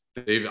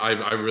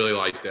 I really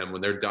like them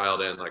when they're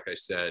dialed in. Like I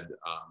said,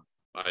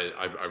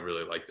 I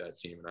really like that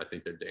team, and I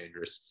think they're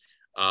dangerous.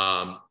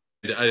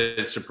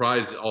 A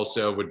surprise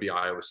also would be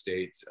Iowa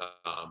State.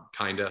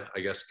 Kinda, I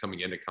guess, coming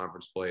into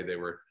conference play,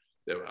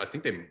 I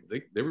think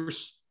they were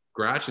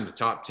scratching the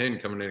top 10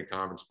 coming into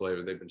conference play,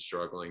 but they've been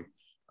struggling,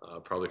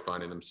 probably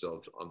finding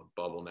themselves on the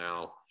bubble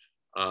now.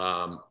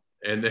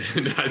 And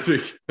then I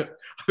think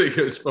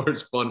as far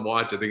as fun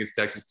watch, I think it's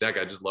Texas Tech.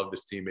 I just love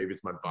this team. Maybe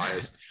it's my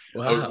bias.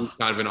 Wow.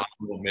 Kind of an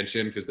honorable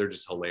mention because they're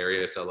just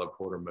hilarious. I love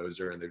Porter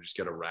Moser, and they've just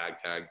got a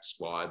ragtag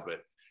squad.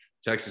 But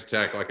Texas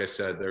Tech, like I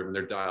said,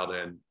 they're dialed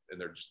in, and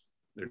they're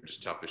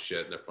just tough as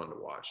shit, and they're fun to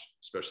watch,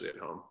 especially at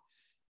home.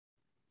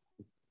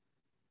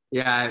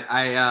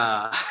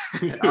 Yeah,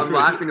 I'm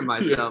laughing to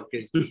myself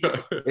because we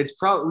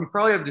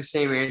probably have the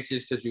same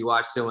answers because we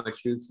watch so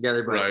much hoops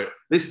together. But right.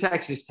 This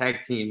Texas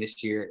Tech team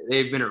this year,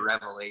 they've been a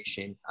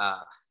revelation.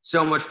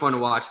 So much fun to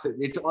watch.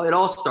 It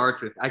all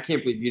starts with, I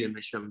can't believe you didn't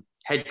mention him,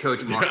 head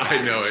coach Mark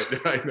Adams.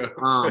 I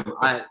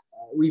know.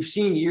 We've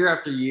seen year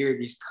after year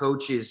these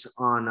coaches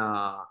on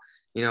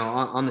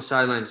the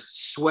sidelines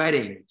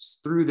sweating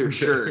through their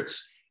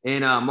shirts.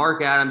 And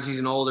Mark Adams, he's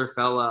an older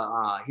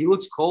fella. He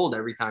looks cold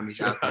every time he's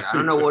out there. I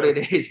don't know what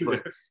it is,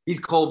 but he's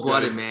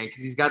cold-blooded, man,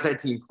 because he's got that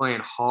team playing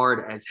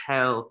hard as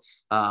hell.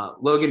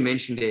 Logan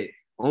mentioned it.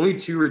 Only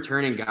 2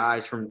 returning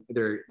guys from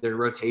their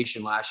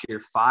rotation last year.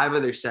 5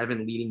 of their 7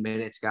 leading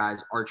minutes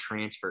guys are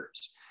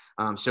transfers.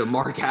 So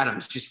Mark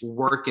Adams just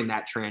working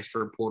that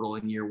transfer portal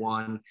in year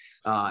 1.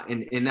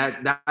 And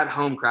that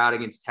home crowd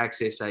against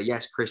Texas,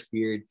 yes, Chris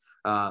Beard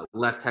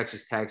left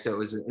Texas Tech, so it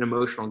was an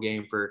emotional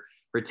game for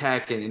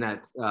Tech and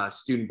that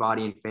student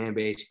body and fan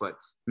base. But,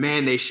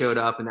 man, they showed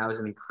up, and that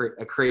was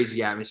a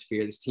crazy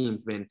atmosphere. This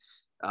team's been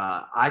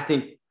I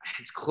think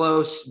it's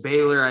close.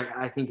 Baylor,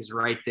 I think, is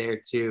right there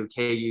too.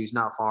 KU's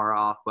not far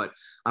off. But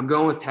I'm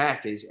going with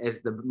Tech as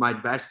my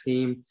best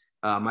team,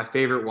 my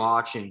favorite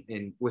watch,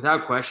 and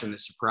without question, the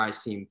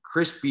surprise team.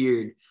 Chris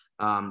Beard,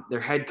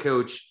 their head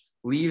coach,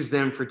 leaves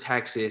them for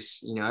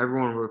Texas.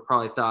 Everyone would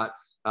probably thought,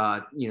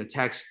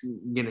 Tech's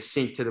going to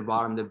sink to the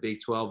bottom of the Big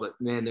 12, but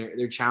man,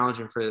 they're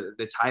challenging for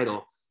the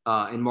title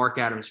in Mark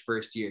Adams'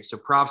 first year. So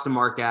props to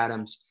Mark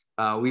Adams.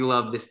 We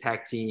love this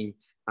Tech team.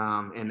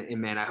 And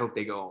man, I hope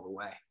they go all the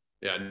way.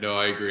 Yeah, no,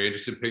 I agree. And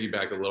just to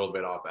piggyback a little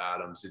bit off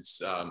Adams,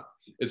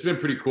 it's been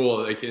pretty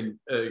cool. Like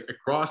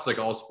across like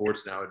all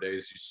sports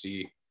nowadays, you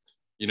see,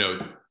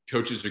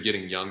 coaches are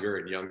getting younger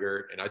and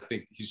younger. And I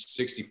think he's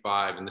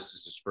 65 and this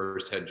is his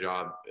first head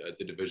job at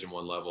the Division I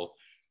level.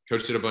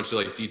 Coached at a bunch of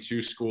like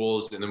D2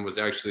 schools and then was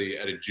actually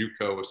at a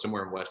JUCO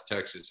somewhere in West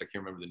Texas. I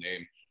can't remember the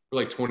name, for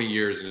like 20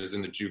 years and is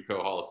in the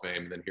JUCO Hall of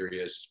Fame. And then here he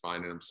is just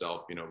finding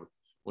himself, with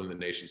one of the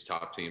nation's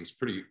top teams.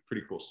 Pretty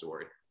cool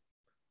story.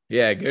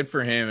 Yeah, good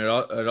for him.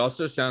 It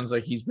also sounds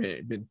like he's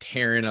been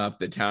tearing up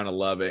the town of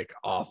Lubbock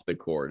off the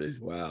court as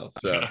well.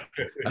 So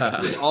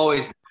he's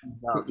always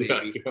up,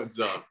 baby. Comes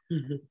up.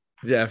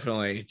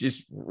 Definitely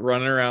just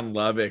running around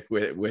Lubbock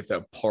with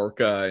a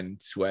parka and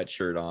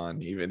sweatshirt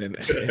on, even in the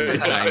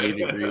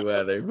 90-degree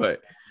weather.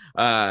 But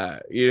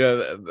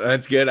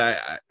that's good.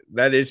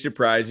 That is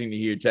surprising to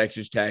hear.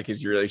 Texas Tech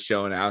is really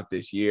showing out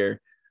this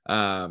year,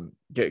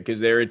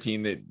 because they're a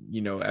team that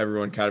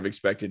everyone kind of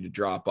expected to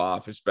drop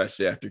off,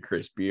 especially after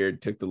Chris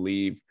Beard took the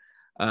leave.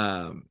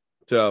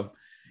 So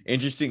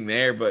interesting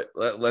there. But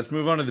let's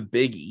move on to the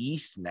Big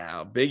East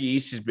now. Big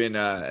East has been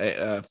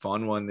a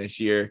fun one this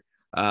year.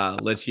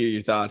 Let's hear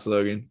your thoughts,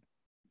 Logan.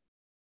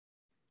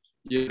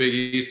 Yeah, Big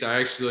East.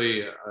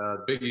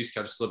 Big East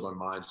kind of slipped my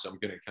mind, so I'm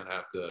going to kind of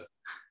have to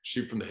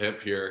shoot from the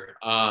hip here.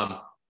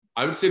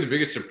 I would say the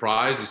biggest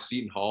surprise is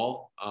Seton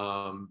Hall.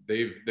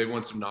 They've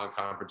won some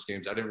non-conference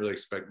games. I didn't really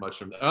expect much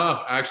from them.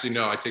 Oh, actually,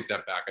 no, I take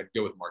that back. I'd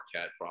go with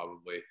Marquette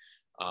probably.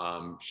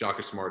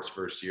 Shaka Smart's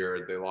first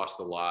year, they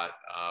lost a lot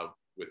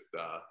with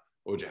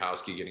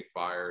Wojciechowski getting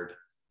fired,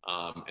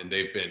 and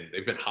they've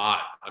been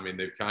hot. I mean,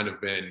 they've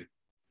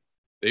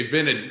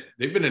been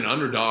an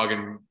underdog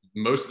in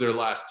most of their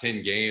last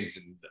 10 games,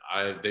 and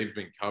they've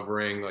been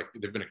covering, like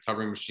they've been a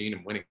covering machine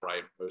and winning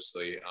right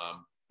mostly.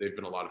 They've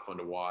been a lot of fun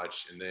to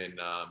watch. And then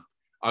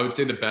I would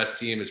say the best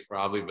team is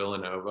probably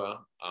Villanova.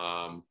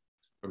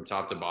 From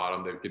top to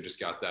bottom, they've just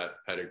got that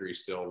pedigree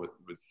still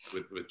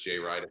with Jay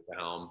Wright at the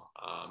helm.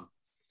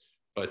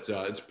 But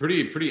it's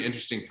pretty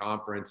interesting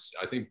conference.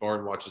 I think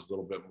Barton watches a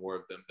little bit more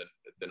of them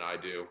than I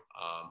do.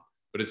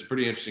 But it's a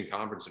pretty interesting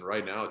conference. And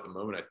right now, at the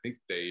moment, I think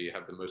they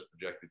have the most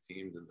projected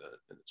teams in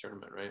the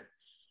tournament, right?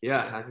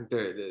 Yeah, I think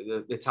they're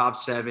the top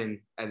 7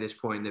 at this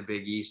point in the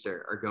Big East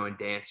are going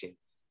dancing.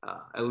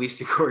 At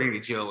least according to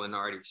Joe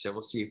Lenardi. So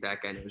we'll see if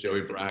that guy knows.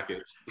 Joey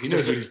brackets. He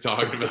knows what he's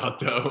talking about,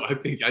 though. I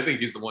think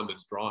he's the one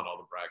that's drawn all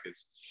the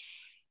brackets.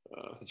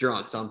 He's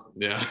drawing something.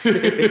 Yeah.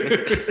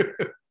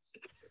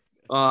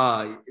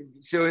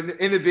 So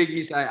in the Big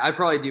East, I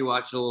probably do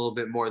watch it a little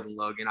bit more than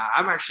Logan.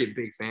 I'm actually a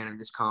big fan of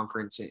this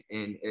conference,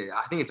 and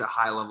I think it's a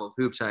high level of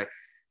hoops.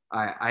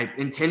 I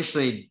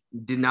intentionally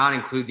did not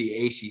include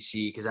the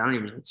ACC because I don't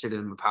even consider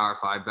them a Power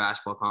 5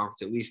 basketball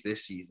conference, at least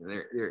this season.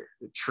 They're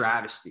a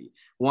travesty.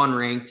 One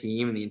ranked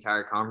team in the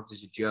entire conference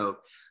is a joke.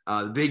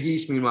 The Big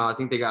East, meanwhile, I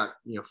think they got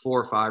 4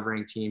 or 5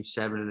 ranked teams,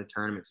 7 in the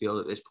tournament field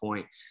at this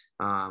point.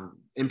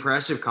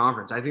 Impressive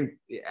conference. I think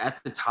at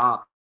the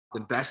top, the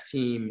best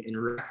team in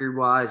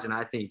record-wise, and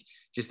I think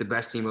just the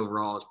best team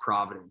overall is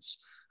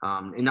Providence.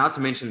 And not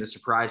to mention the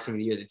surprise team of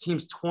the year. The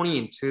team's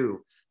 20-2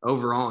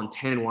 overall and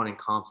 10-1 in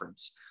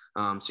conference.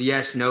 So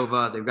yes,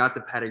 Nova, they've got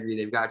the pedigree,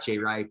 they've got Jay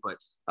Wright, but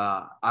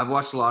I've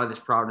watched a lot of this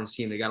Providence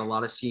team. They got a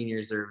lot of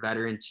seniors, they're a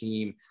veteran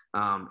team,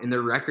 and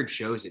their record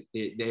shows it.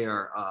 They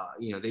are,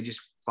 they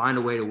just find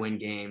a way to win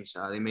games.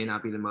 They may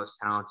not be the most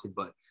talented,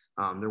 but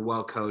they're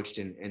well coached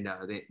and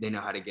they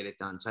know how to get it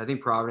done. So I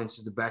think Providence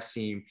is the best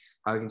team.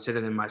 I would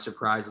consider them my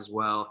surprise as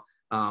well.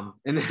 And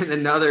then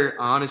another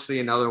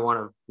one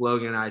of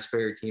Logan and I's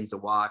favorite teams to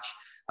watch,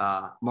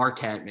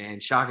 Marquette, man.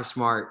 Shaka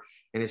Smart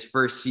in his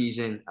first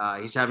season.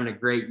 He's having a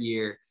great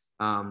year.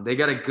 They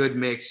got a good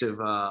mix of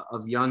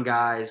young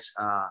guys.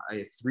 I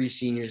have 3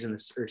 seniors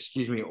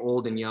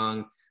old and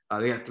young.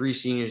 They got 3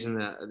 seniors in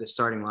the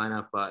starting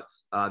lineup, but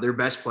their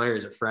best player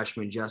is a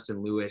freshman,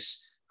 Justin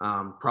Lewis.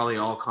 Probably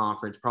all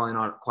conference, probably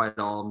not quite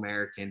all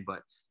American,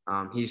 but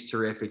he's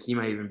terrific. He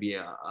might even be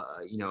a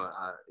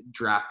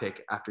draft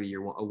pick after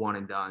year one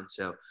and done.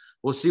 So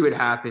we'll see what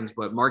happens.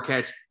 But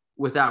Marquette's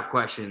without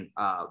question.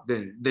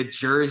 Then the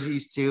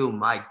jerseys too.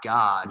 My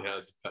God,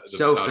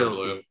 so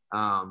filthy.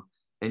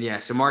 And yeah,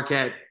 so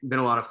Marquette been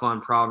a lot of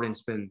fun.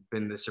 Providence been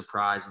the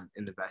surprise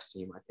and the best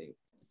team, I think.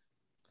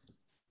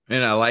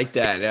 And I like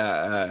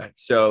that.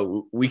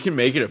 So we can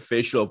make it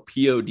official.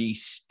 POD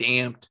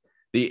stamped.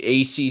 The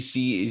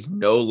ACC is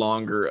no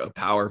longer a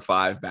Power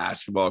 5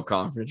 basketball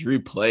conference,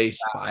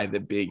 replaced by the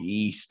Big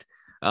East.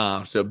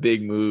 So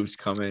big moves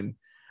coming.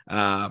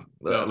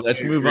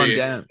 Let's move on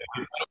down.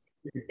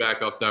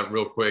 Back off that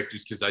real quick,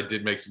 just because I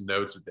did make some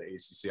notes with the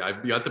ACC. I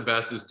got the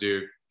best is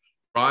Duke.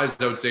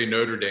 Surprised, I would say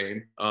Notre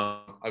Dame.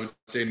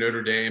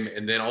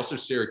 And then also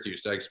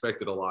Syracuse. I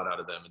expected a lot out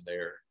of them, and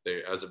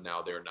they as of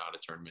now they're not a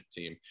tournament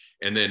team.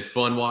 And then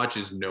fun watch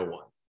is no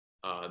one.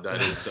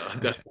 That's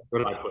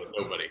what I put.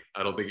 Nobody.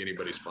 I don't think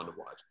anybody's fun to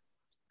watch.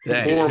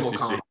 Horrible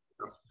conference.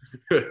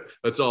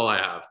 That's all I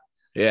have.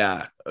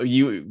 Yeah,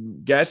 you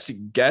guess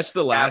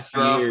the last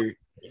year.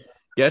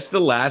 Guess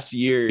the last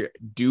year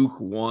Duke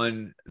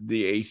won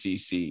the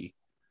ACC.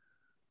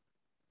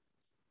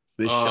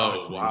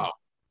 Wow.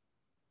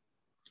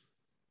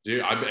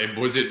 Dude,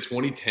 was it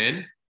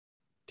 2010?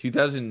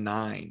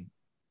 2009.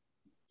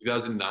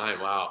 2009.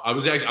 Wow. I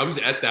was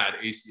at that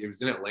ACC. It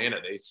was in Atlanta.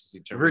 The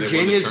ACC tournament.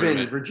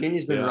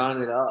 Virginia's been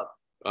running it up.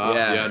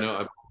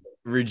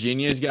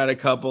 Virginia's got a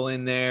couple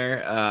in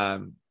there.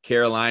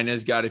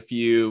 Carolina's got a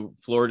few.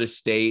 Florida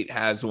State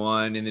has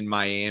one, and then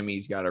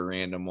Miami's got a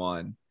random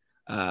one.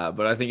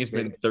 But I think it's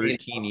been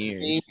 13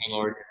 years.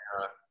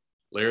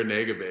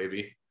 Larinaga,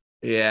 baby.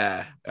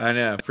 Yeah, I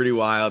know. Pretty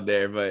wild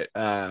there. But,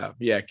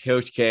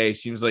 Coach K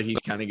seems like he's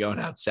kind of going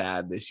out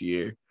sad this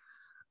year.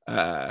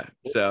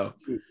 So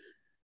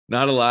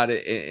not a lot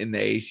in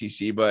the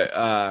ACC.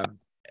 But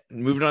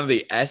moving on to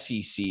the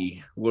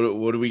SEC,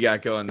 what do we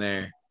got going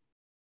there?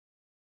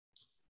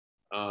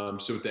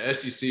 So with the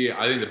SEC,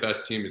 I think the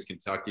best team is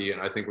Kentucky.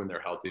 And I think when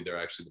they're healthy,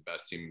 they're actually the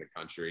best team in the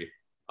country.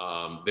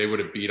 They would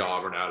have beat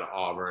Auburn out of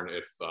Auburn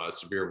if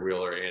Severe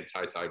Wheeler and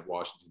Ty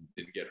Washington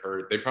didn't get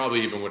hurt. They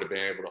probably even would have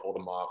been able to hold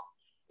them off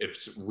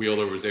if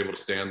Wheeler was able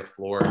to stay on the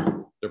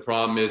floor. Their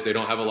problem is they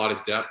don't have a lot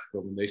of depth,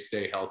 but when they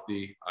stay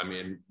healthy, I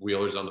mean,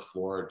 Wheeler's on the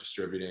floor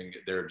distributing.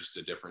 They're just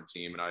a different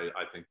team, and I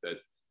think that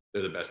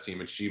they're the best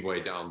team. And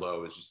Sheboy down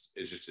low is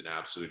just an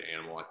absolute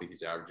animal. I think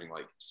he's averaging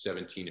like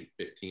 17 and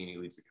 15. He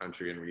leads the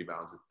country in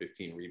rebounds with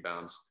 15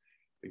 rebounds.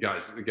 The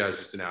guy's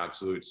just an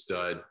absolute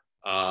stud.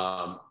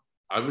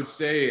 I would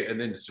say, and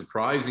then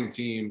surprising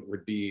team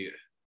would be,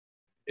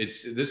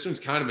 this one's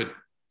kind of a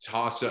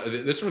toss up.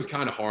 This one's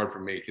kind of hard for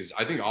me because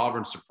I think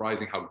Auburn's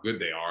surprising how good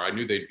they are. I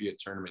knew they'd be a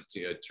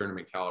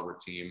tournament caliber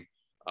team,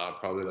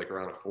 probably like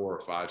around a 4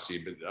 or 5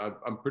 seed,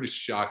 but I'm pretty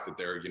shocked that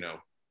they're,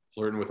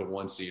 flirting with a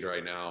 1 seed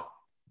right now.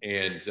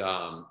 And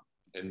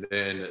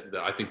then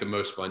I think the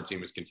most fun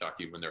team is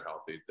Kentucky when they're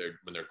healthy.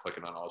 When they're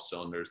clicking on all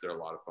cylinders, they're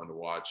a lot of fun to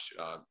watch.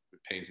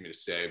 It pains me to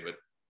say, but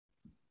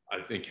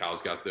I think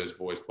Cal's got those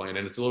boys playing,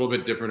 and it's a little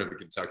bit different of a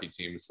Kentucky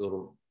team. It's a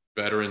little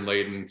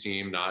veteran-laden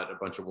team, not a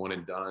bunch of one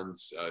and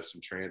dones.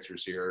 Some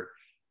transfers here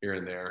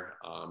and there.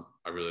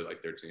 I really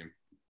like their team.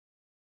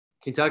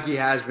 Kentucky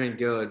has been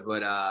good,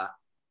 but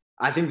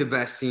I think the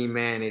best team,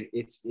 man,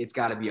 it's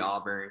got to be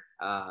Auburn.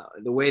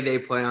 The way they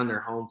play on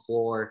their home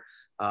floor,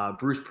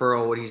 Bruce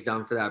Pearl, what he's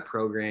done for that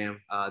program.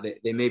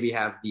 They maybe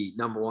have the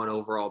 #1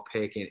 overall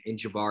pick in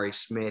Jabari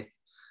Smith.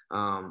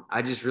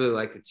 I just really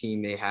like the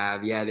team they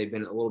have. Yeah, they've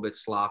been a little bit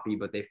sloppy,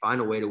 but they find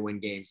a way to win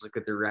games. Look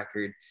at their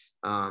record.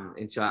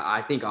 And so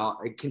I think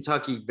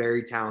Kentucky,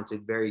 very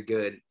talented, very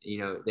good.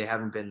 They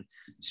haven't been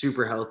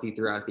super healthy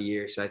throughout the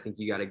year, so I think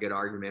you got a good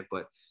argument.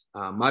 But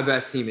my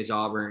best team is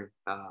Auburn.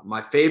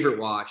 My favorite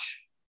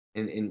watch,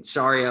 and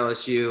sorry,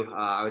 LSU.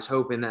 I was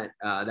hoping that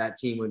that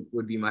team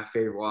would be my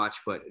favorite watch,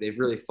 but they've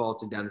really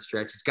faltered down the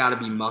stretch. It's got to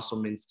be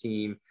Musselman's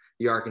team,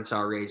 the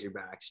Arkansas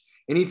Razorbacks.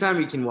 Anytime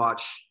you can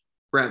watch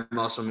Brent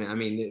Musselman, I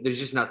mean, there's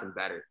just nothing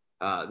better.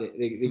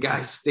 The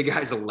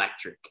guy's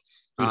electric.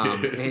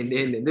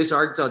 And this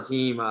Arkansas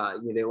team,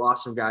 they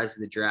lost some guys to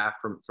the draft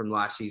from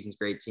last season's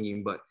great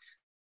team, but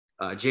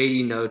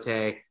JD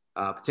Notae,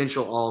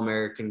 potential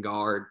All-American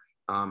guard,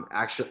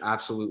 actually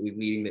absolutely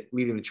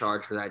leading the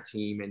charge for that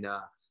team. And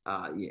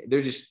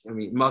they're just, I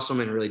mean,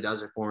 Musselman really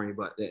does it for me,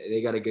 but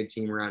they got a good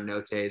team around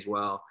Notae as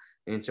well.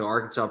 And so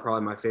Arkansas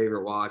probably my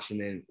favorite watch.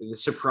 And then the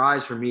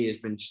surprise for me has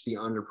been just the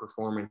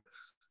underperforming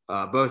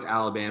both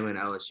Alabama and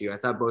LSU. I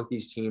thought both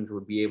these teams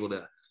would be able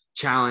to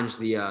challenge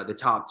the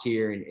top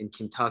tier in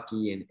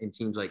Kentucky and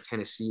teams like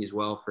Tennessee as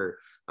well for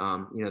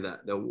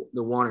the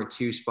 1 or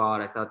 2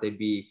 spot. I thought they'd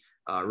be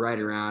right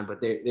around,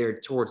 but they're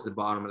towards the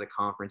bottom of the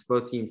conference.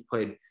 Both teams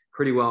played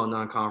pretty well in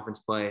non-conference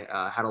play,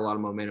 had a lot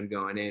of momentum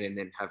going in, and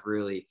then have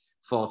really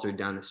faltered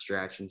down the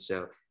stretch. And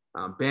so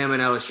Bama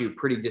and LSU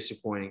pretty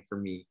disappointing for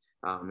me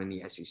in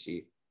the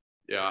SEC.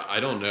 Yeah, I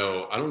don't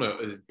know.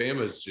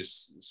 Bama is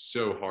just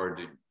so hard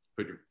to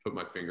put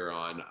my finger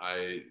on.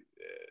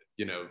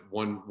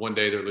 One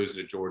day they're losing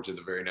to Georgia.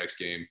 The very next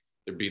game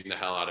they're beating the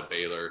hell out of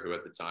Baylor, who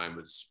at the time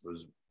was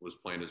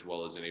playing as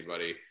well as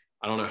anybody.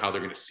 I don't know how they're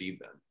going to seed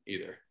them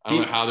either. I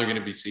don't know how they're going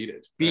to be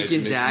seeded. Beat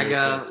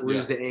Gonzaga,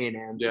 lose to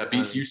A&M. Yeah,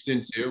 beat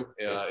Houston too.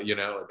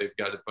 They've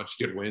got a bunch of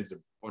good wins, a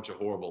bunch of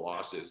horrible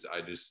losses.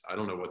 I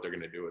don't know what they're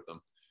going to do with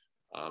them.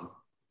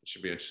 It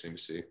should be interesting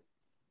to see.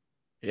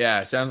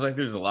 Yeah, it sounds like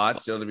there's a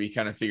lot still to be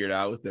kind of figured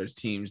out with those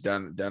teams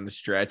down the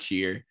stretch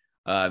here.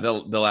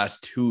 The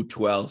last 2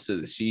 12ths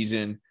of the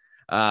season.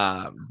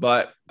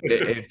 But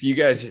if you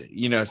guys,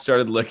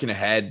 started looking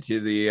ahead to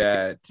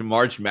the to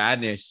March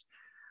Madness,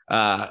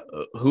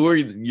 who are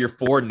your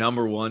 4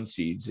 number 1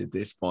 seeds at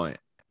this point?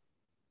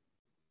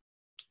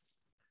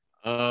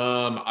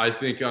 I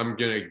think I'm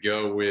gonna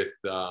go with.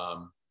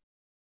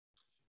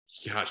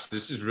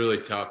 This is really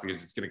tough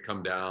because it's gonna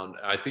come down.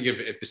 I think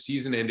if the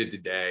season ended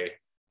today,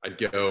 I'd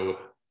go.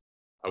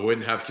 I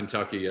wouldn't have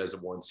Kentucky as a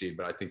 1 seed,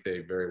 but I think they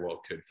very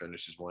well could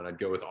finish as 1. I'd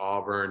go with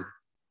Auburn,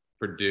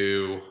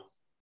 Purdue,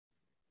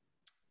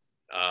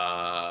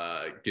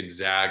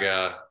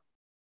 Gonzaga,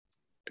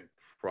 and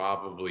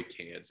probably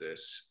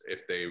Kansas if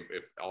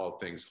all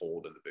things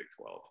hold in the Big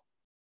 12.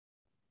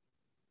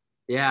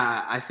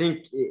 Yeah, I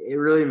think it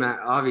really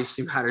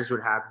obviously matters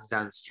what happens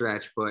down the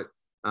stretch, but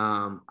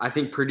I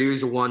think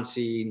Purdue's a 1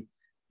 seed.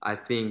 I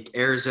think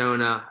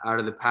Arizona out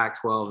of the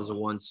Pac-12 is a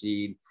 1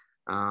 seed.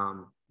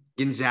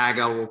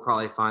 Gonzaga will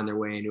probably find their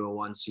way into a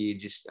 1 seed,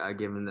 just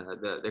given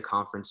the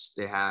conference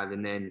they have.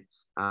 And then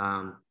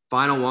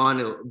final one,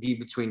 it'll be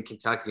between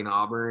Kentucky and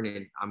Auburn,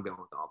 and I'm going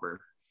with Auburn.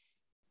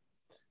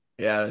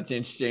 Yeah, that's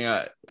interesting.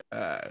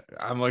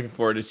 I'm looking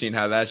forward to seeing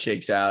how that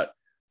shakes out.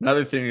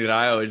 Another thing that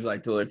I always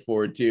like to look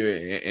forward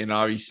to, and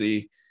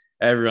obviously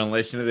everyone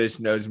listening to this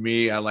knows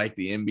me, I like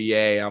the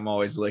NBA. I'm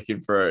always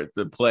looking for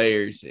the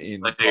players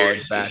in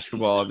college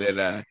basketball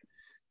that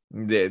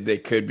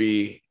could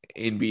be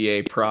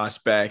NBA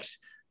prospects.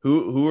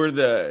 Who are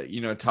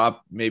the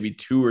top maybe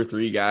 2 or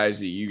 3 guys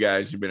that you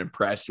guys have been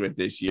impressed with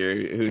this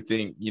year, who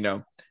think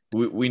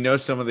we know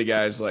some of the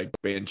guys like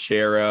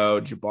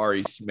Banchero,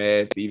 Jabari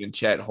Smith, even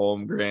Chet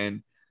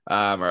Holmgren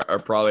are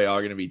probably all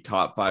going to be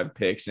top 5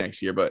 picks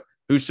next year, but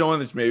who's someone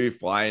that's maybe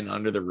flying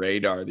under the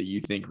radar that you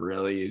think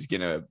really is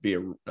going to be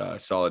a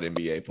solid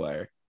NBA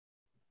player?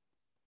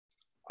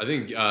 I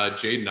think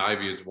Jaden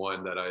Ivey is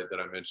one that I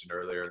mentioned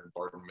earlier, and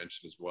Barton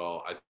mentioned as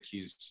well. I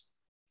think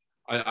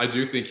I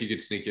do think he could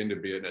sneak into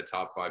being a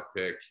top 5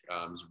 pick.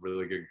 He's a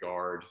really good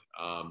guard.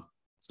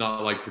 It's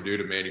not like Purdue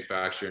to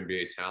manufacture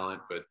NBA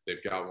talent, but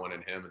they've got one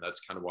in him, and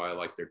that's kind of why I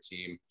like their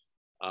team.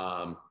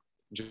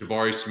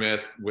 Jabari Smith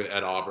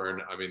at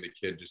Auburn. I mean, the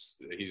kid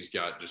he's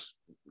got just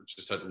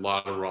a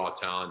lot of raw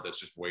talent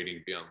that's just waiting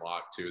to be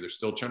unlocked too. They're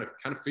still trying to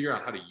kind of figure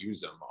out how to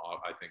use him.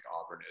 I think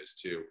Auburn is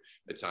too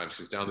at times,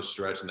 because down the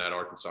stretch in that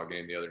Arkansas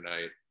game the other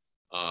night,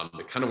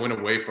 they kind of went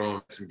away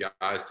from some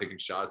guys taking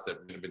shots that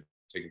have been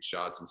taking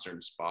shots in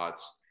certain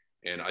spots.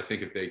 And I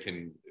think if they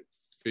can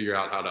figure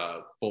out how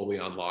to fully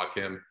unlock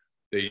him,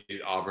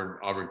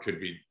 Auburn could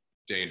be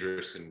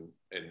dangerous and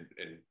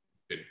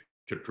it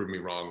could prove me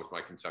wrong with my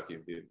Kentucky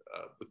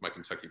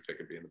pick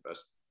of being the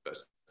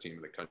best team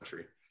in the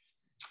country.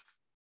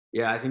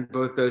 Yeah, I think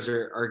both those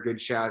are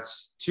good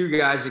shouts. 2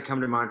 guys that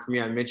come to mind for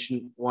me, I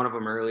mentioned one of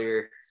them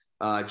earlier,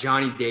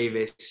 Johnny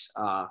Davis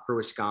for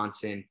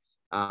Wisconsin.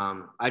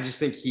 I just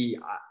think he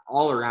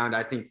all around,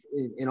 I think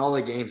in all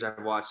the games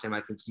I've watched him,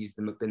 I think he's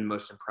been the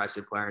most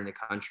impressive player in the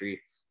country.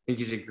 I think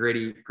he's a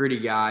gritty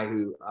guy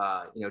who,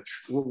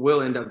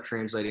 will end up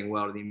translating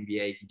well to the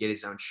NBA. He can get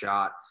his own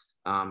shot.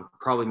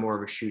 Probably more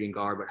of a shooting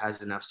guard, but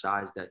has enough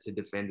size to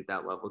defend at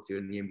that level too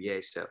in the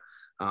NBA. So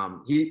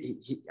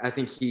I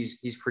think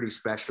he's pretty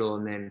special.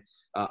 And then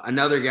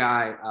another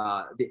guy,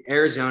 the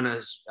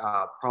Arizona's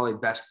probably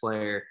best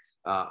player,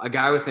 a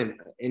guy with an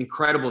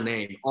incredible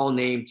name, all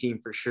name team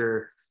for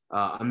sure.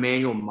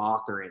 Emmanuel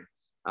Motherin,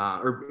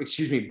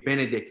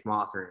 Benedict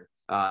Motherin,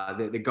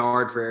 the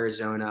guard for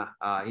Arizona.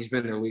 He's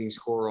been their leading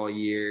scorer all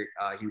year.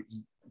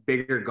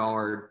 Bigger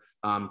guard,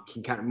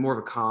 can kind of more of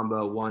a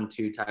combo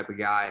 1-2 type of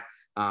guy.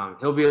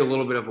 He'll be a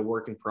little bit of a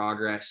work in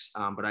progress,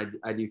 but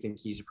I do think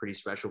he's a pretty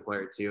special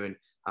player too. And,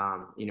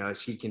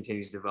 as he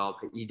continues to develop,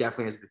 he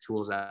definitely has the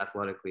tools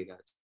athletically to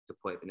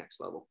play at the next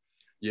level.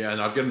 Yeah,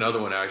 and I've got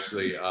another one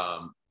actually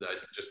that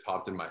just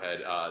popped in my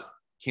head.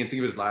 Can't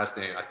think of his last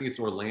name. I think it's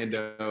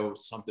Orlando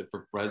something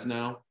for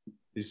Fresno.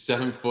 He's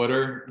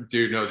 7-footer.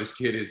 Dude, no, this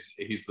kid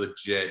he's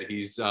legit.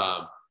 He's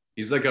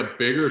like a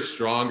bigger,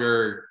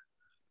 stronger,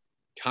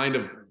 kind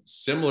of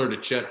similar to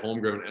Chet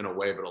Holmgren in a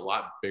way, but a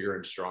lot bigger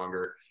and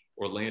stronger.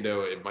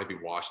 Orlando, it might be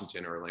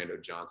Washington or Orlando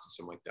Johnson,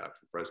 something like that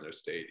from Fresno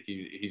State.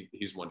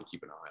 He's one to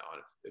keep an eye on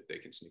if they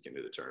can sneak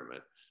into the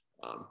tournament.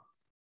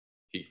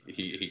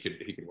 He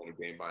could win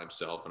a game by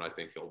himself, and I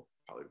think he'll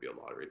probably be a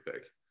lottery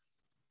pick.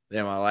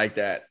 Damn, I like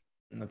that.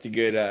 That's a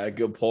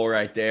good poll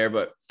right there.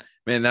 But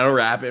man, that'll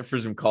wrap it for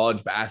some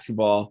college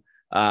basketball.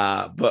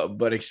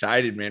 But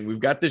excited, man. We've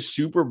got the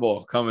Super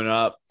Bowl coming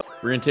up.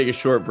 We're gonna take a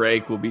short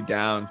break. We'll be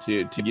down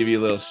to give you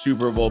a little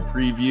Super Bowl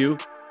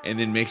preview and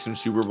then make some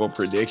Super Bowl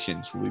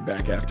predictions. We'll be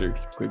back after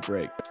a quick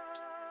break.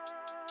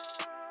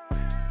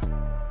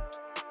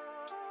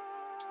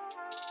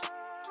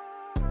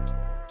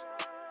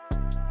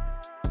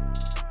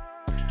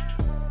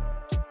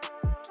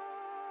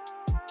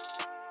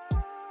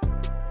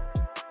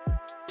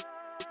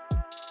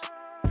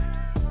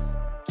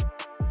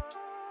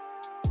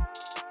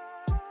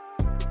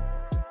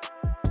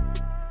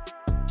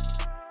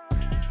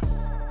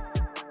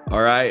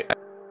 All right,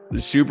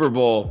 the Super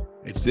Bowl.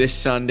 It's this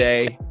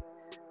Sunday.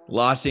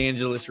 Los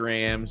Angeles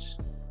Rams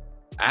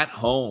at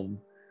home,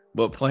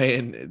 but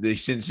playing the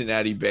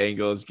Cincinnati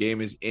Bengals. Game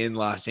is in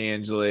Los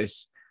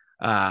Angeles.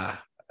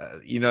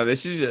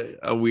 This is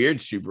a weird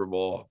Super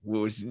Bowl. We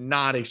was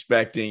not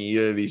expecting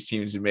either of these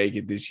teams to make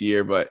it this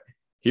year, but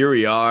here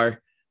we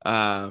are.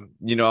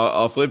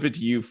 I'll flip it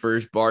to you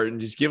first, Barton.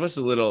 Just give us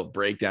a little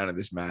breakdown of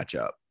this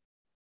matchup.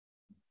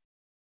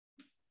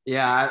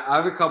 Yeah, I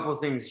have a couple of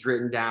things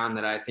written down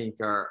that I think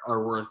are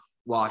worth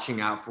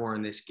watching out for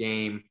in this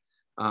game.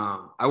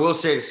 I will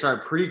say to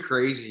start, pretty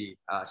crazy.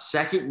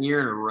 Second year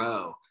in a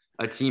row,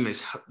 a team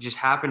has just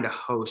happened to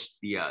host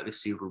the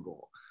Super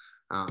Bowl.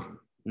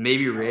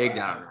 Maybe rigged,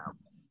 I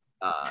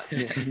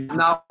don't know.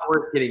 Not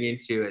worth getting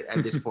into it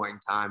at this point in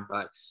time,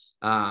 but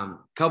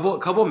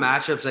couple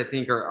matchups I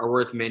think are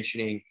worth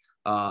mentioning.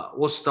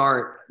 We'll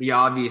start the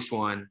obvious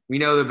one. We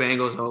know the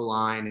Bengals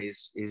O-line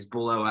is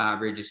below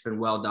average. It's been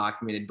well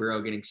documented.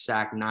 Burrow getting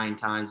sacked 9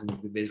 times in the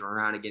divisional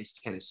round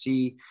against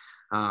Tennessee.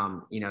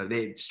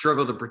 They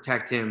struggled to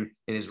protect him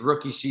in his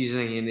rookie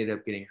season. He ended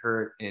up getting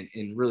hurt and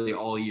really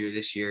all year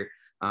this year.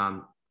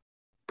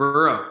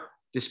 Burrow,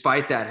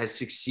 despite that, has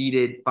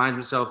succeeded, finds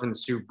himself in the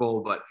Super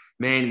Bowl, but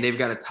man, they've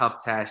got a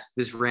tough test.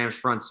 This Rams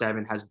front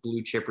seven has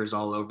blue chippers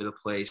all over the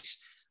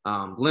place.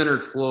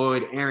 Leonard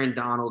Floyd, Aaron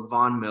Donald,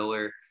 Von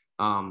Miller,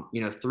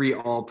 3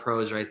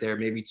 all-pros right there,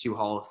 maybe 2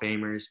 Hall of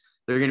Famers.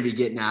 They're going to be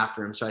getting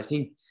after him. So I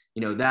think,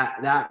 that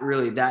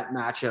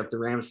matchup, the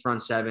Rams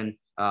front seven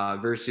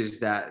versus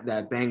that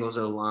Bengals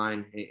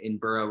O-line in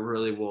Burrow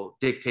really will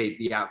dictate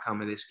the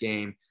outcome of this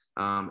game.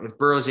 If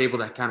Burrow's able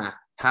to kind of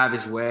have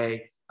his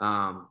way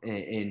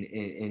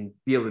and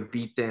be able to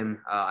beat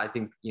them, I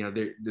think,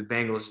 the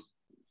Bengals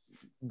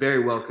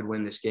very well could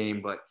win this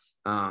game. But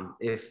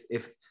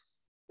if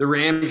the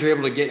Rams are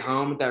able to get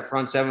home with that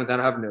front seven without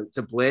having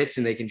to blitz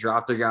and they can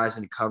drop their guys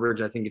into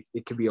coverage, I think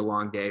it could be a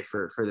long day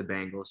for the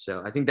Bengals.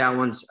 So I think that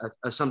one's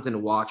something to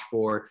watch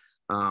for.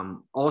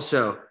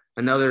 Also,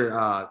 another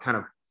kind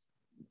of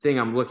thing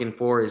I'm looking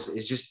for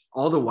is just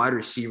all the wide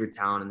receiver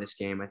talent in this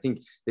game. I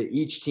think that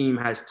each team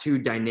has 2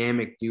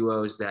 dynamic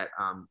duos that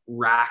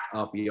rack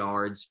up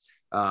yards.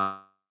 The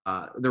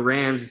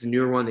Rams, it's a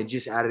newer one. They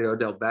just added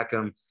Odell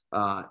Beckham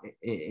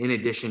in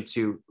addition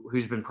to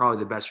who's been probably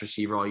the best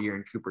receiver all year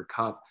in Cooper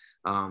Kupp.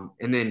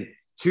 And then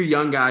 2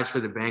 young guys for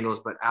the Bengals,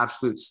 but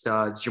absolute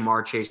studs,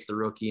 Jamar Chase, the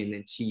rookie, and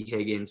then T.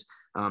 Higgins,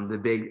 the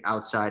big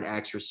outside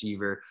X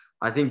receiver.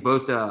 I think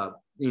both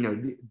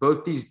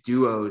these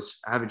duos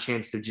have a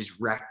chance to just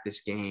wreck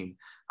this game.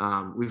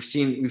 We've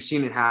seen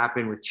it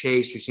happen with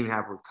Chase. We've seen it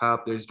happen with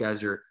Kupp. Those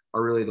guys are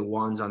really the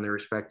ones on their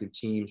respective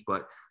teams.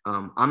 But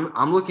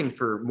I'm looking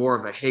for more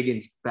of a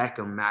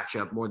Higgins-Beckham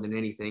matchup more than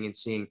anything, and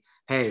seeing,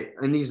 hey,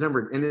 in this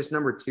number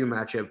 2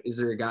 matchup, is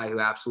there a guy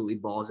who absolutely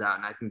balls out?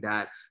 And I think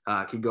that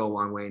could go a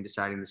long way in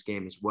deciding this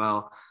game as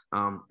well.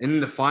 And then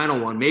the final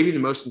one, maybe the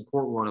most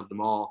important one of them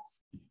all,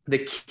 the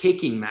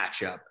kicking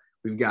matchup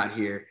we've got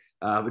here.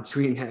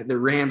 Between the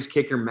Rams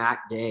kicker, Matt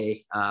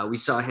Gay. We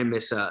saw him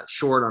miss a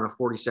short on a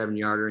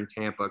 47-yarder in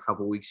Tampa a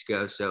couple weeks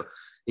ago. So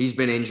he's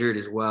been injured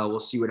as well. We'll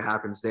see what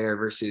happens there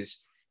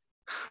versus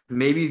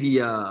maybe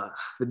the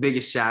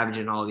biggest savage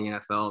in all the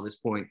NFL at this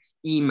point,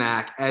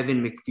 Emac,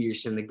 Evan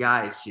McPherson. The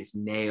guy is just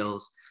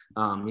nails.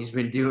 He's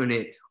been doing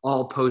it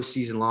all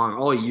postseason long,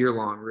 all year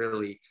long,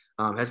 really.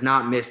 Has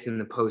not missed in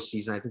the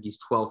postseason. I think he's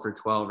 12 for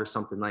 12 or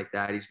something like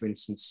that. He's been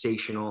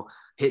sensational,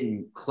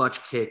 hitting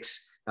clutch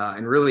kicks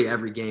in really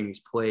every game he's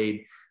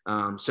played.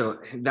 So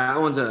that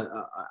one's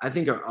I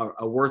think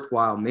a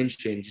worthwhile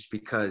mention, just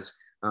because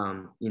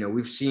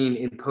we've seen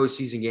in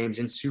postseason games,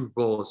 in Super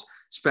Bowls,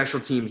 special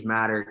teams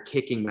matter,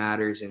 kicking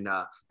matters, and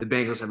the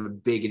Bengals have a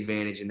big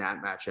advantage in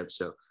that matchup.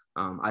 So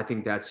I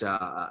think that's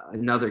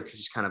another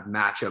just kind of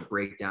matchup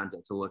breakdown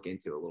to look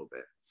into a little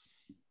bit.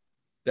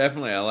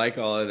 Definitely. I like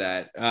all of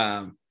that.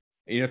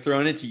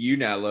 Throwing it to you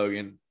now,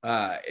 Logan,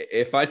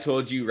 if I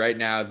told you right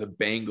now the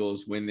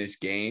Bengals win this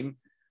game,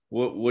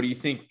 what do you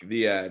think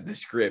the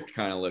script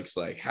kind of looks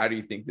like? How do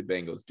you think the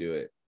Bengals do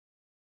it?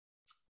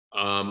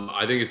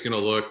 I think it's going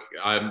to look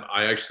 –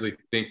 I actually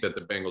think that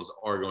the Bengals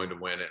are going to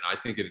win, and I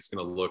think it's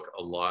going to look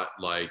a lot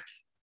like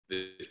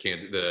the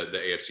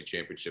AFC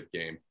Championship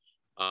game.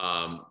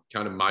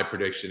 Kind of my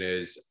prediction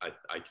is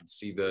I can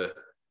see the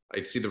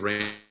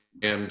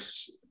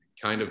Rams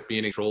kind of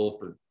being in control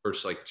for the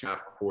first like 2.5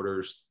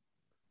 quarters,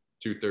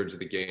 2/3 of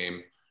the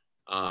game.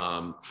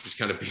 Just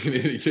kind of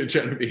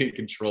trying to be in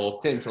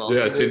control.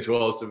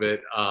 10/12 of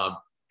it.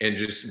 And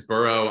just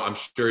Burrow, I'm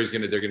sure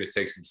they're going to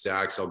take some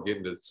sacks. I'll get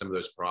into some of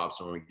those props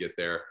when we get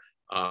there.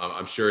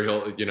 I'm sure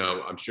he'll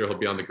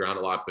be on the ground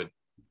a lot, but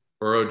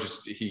Burrow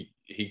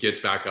he gets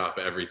back up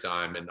every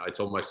time. And I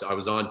told myself, I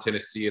was on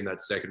Tennessee in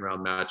that second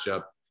round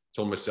matchup.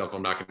 Told myself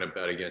I'm not going to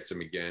bet against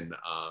him again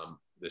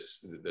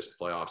this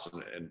playoffs,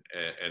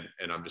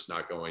 and I'm just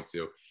not going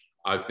to.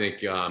 I think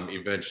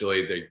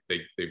eventually they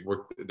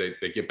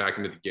get back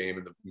into the game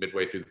in the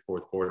midway through the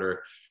fourth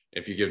quarter.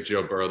 If you give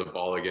Joe Burrow the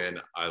ball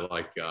again, I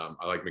like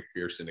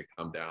McPherson to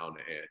come down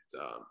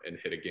and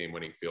hit a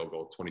game-winning field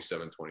goal.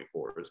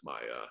 27-24 is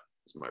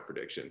my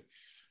prediction.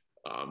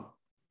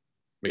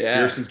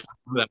 McPherson's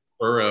got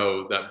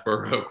that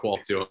Burrow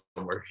quality to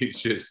him where he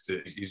just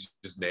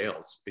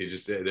nails.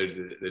 It's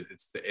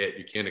the it.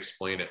 You can't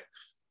explain it.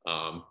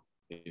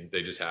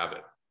 They just have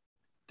it.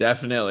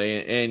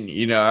 Definitely.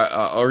 And,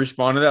 I'll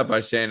respond to that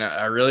by saying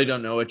I really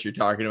don't know what you're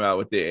talking about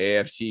with the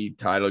AFC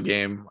title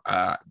game.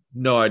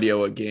 No idea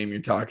what game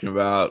you're talking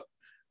about.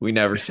 We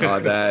never saw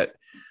that.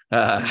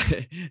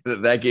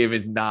 That game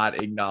is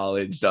not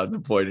acknowledged on the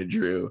Point of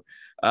Drew.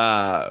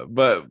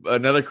 But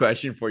another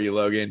question for you,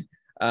 Logan.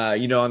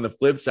 On the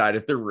flip side,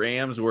 if the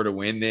Rams were to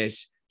win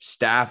this,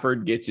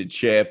 Stafford gets a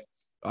chip.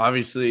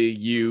 Obviously,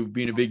 you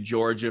being a big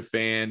Georgia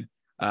fan,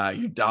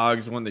 your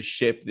Dogs won the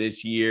ship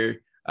this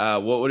year.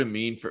 What would it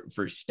mean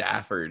for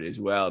Stafford as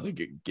well to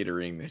get a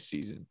ring this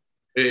season?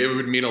 It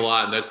would mean a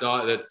lot, and that's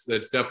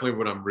definitely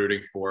what I'm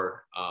rooting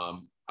for.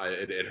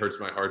 It hurts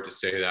my heart to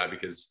say that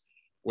because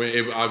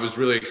I was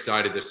really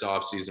excited this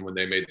offseason when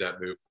they made that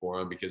move for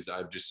him, because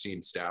I've just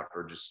seen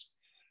Stafford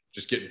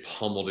just getting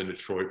pummeled in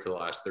Detroit for the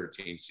last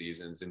 13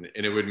 seasons, and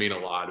it would mean a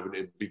lot.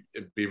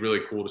 It'd be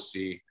really cool to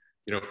see.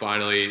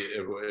 Finally,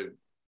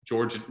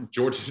 Georgia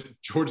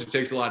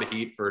takes a lot of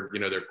heat for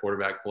their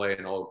quarterback play,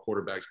 and all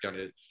quarterbacks kind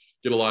of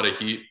get a lot of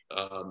heat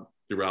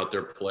throughout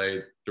their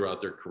play,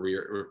 throughout their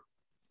career, or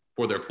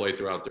for their play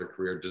throughout their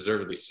career,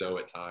 deservedly so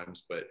at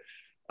times. But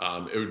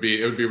it would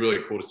be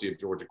really cool to see a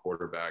Georgia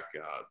quarterback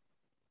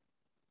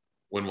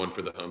win one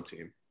for the home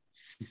team.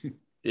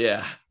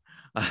 Yeah,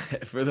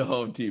 for the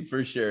home team,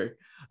 for sure.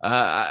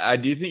 I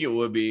do think it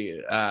would be,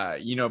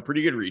 a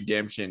pretty good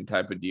redemption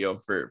type of deal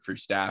for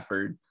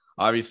Stafford.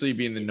 Obviously,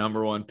 being the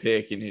number one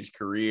pick in his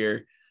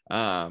career,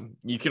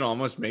 you can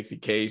almost make the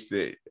case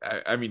that,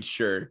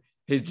 sure,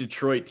 his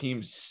Detroit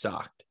team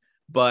sucked,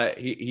 but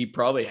he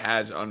probably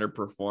has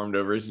underperformed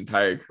over his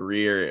entire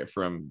career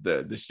from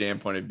the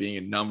standpoint of being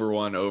a number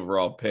one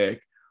overall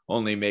pick,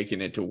 only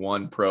making it to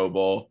one Pro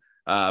Bowl.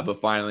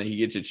 But finally, he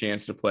gets a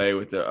chance to play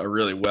with a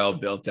really well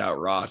built out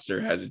roster,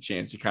 has a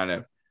chance to kind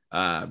of,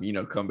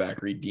 come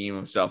back, redeem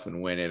himself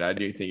and win it. I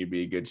do think it'd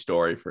be a good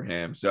story for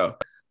him. So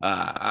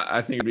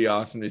I think it'd be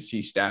awesome to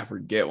see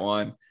Stafford get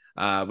one.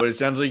 But it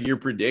sounds like your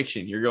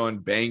prediction, you're going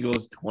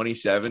Bengals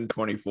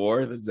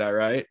 27-24. Is that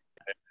right?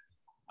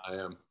 I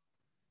am.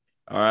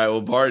 All right. Well,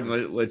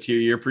 Barton, let's hear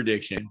your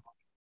prediction.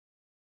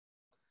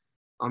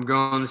 I'm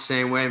going the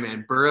same way,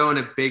 man. Burrow in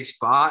a big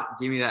spot.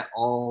 Give me that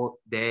all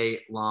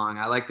day long.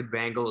 I like the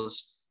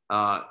Bengals.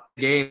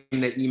 Game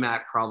that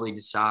EMAC probably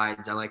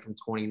decides. I like them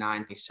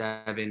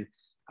 29-7.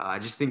 I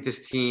just think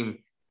this team,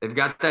 they've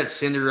got that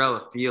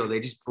Cinderella feel. They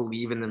just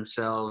believe in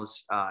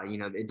themselves.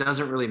 It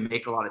doesn't really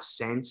make a lot of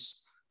sense.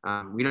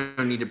 We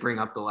don't need to bring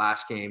up the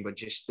last game, but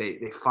just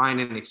they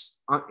find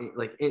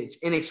it's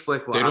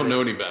inexplicable. They don't know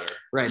any better,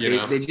 right?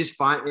 They just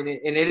find, and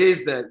it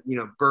is the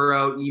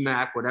Burrow,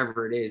 EMAC,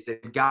 whatever it is,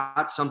 they've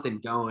got something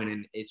going,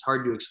 and it's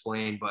hard to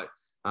explain, but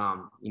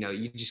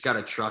you just got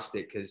to trust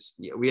it because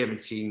we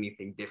haven't seen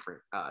anything different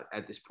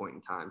at this point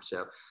in time.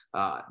 So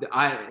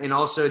and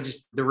also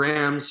just the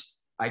Rams.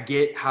 I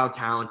get how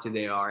talented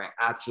they are. I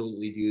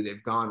absolutely do.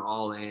 They've gone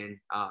all in.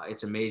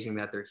 It's amazing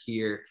that they're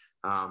here.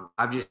 I'm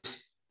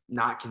just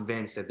not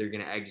convinced that they're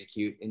going to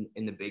execute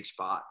in the big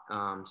spot.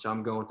 So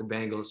I'm going with the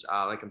Bengals.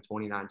 Like I'm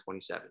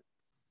 29-27.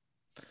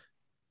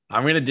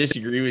 I'm going to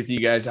disagree with you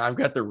guys. I've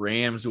got the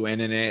Rams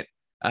winning it.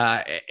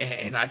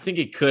 And I think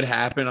it could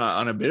happen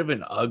on a bit of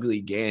an ugly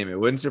game. It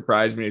wouldn't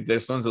surprise me if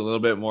this one's a little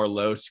bit more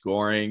low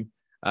scoring.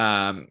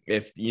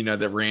 If,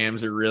 the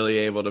Rams are really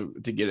able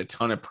to get a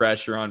ton of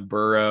pressure on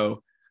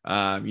Burrow,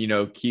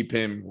 keep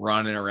him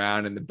running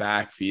around in the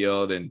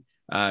backfield and,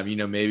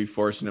 maybe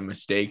forcing a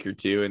mistake or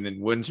two. And then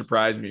wouldn't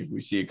surprise me if we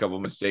see a couple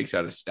of mistakes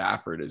out of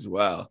Stafford as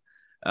well.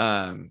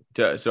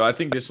 So I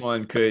think this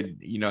one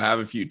could, have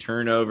a few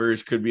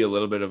turnovers, could be a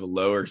little bit of a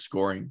lower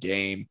scoring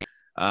game.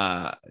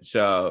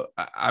 So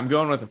I'm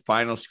going with a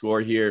final score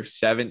here of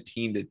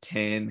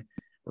 17-10.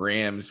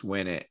 Rams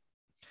win it.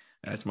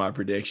 That's my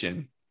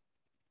prediction.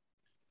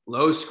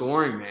 Low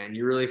scoring, man.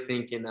 You're really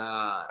thinking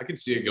I can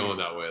see it going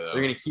that way, though.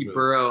 They're going to keep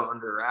Burrow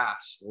under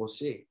wraps. We'll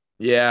see.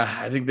 Yeah,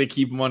 I think they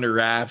keep him under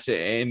wraps.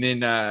 And then,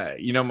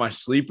 my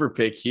sleeper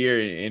pick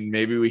here, and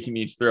maybe we can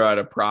each throw out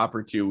a prop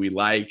or two we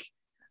like.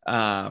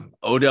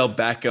 Odell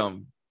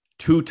Beckham,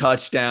 2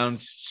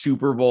 touchdowns,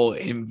 Super Bowl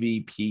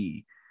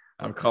MVP.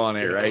 I'm calling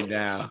it right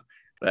now.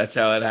 That's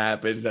how it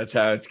happens. That's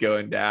how it's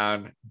going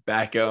down.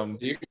 Beckham.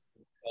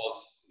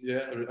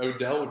 Yeah,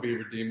 Odell would be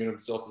redeeming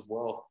himself as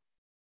well.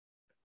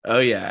 Oh,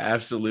 yeah,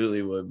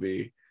 absolutely would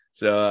be.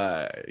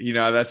 So,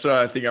 that's what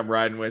I think I'm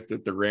riding with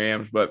the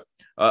Rams. But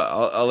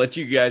I'll let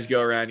you guys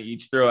go around,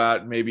 each throw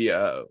out maybe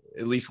at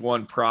least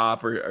one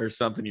prop or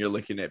something you're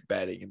looking at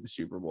betting in the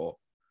Super Bowl.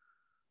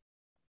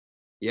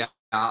 Yeah,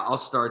 I'll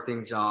start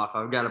things off.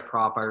 I've got a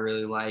prop I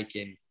really like,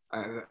 and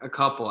a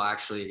couple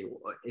actually.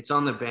 It's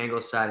on the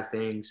Bengals side of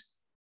things.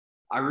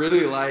 I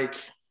really like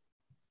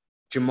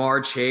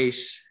Jamar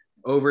Chase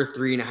over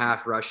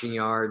 3.5 rushing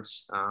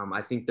yards.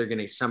 I think they're going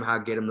to somehow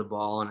get him the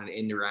ball on an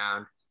end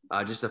around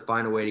just to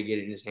find a way to get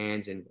it in his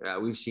hands. And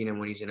we've seen him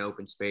when he's in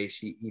open space.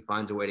 He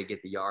finds a way to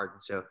get the yard.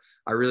 And so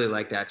I really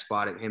like that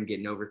spot of him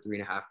getting over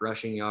 3.5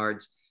 rushing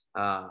yards.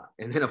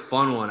 And then a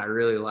fun one I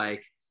really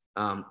like,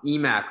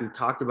 EMAC. We've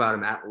talked about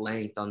him at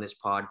length on this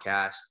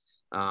podcast.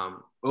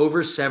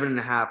 Over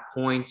 7.5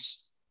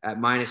 points at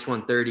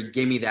 -130.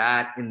 Give me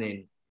that. And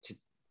then to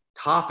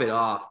top it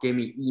off, give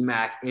me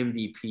EMAC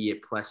MVP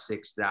at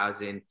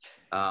 +6,000.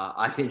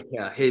 I think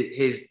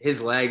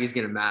his leg is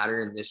going to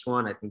matter in this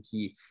one. I think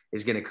he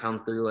is going to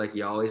come through like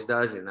he always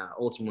does. And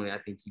ultimately, I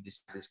think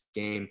this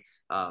game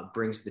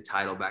brings the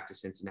title back to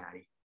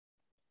Cincinnati.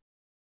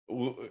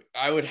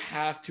 I would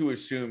have to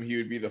assume he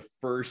would be the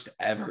first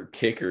ever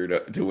kicker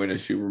to win a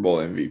Super Bowl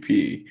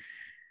MVP.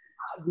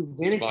 Did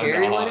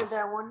Vinatieri win it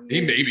that one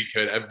year? He maybe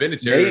could.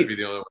 Vinatieri would be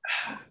the only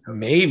one.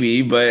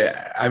 Maybe,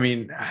 but I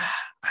mean,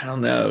 I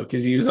don't know,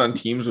 because he was on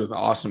teams with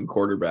awesome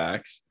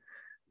quarterbacks.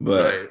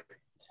 But right.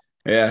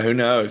 Yeah, who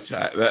knows?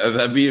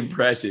 That'd be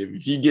impressive.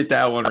 If you get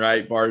that one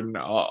right, Barton,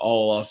 I'll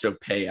also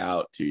pay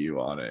out to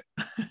you on it.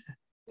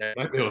 You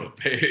might be able to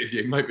pay.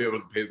 You might be able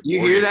to pay. You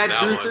hear that,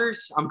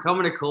 truthers? I'm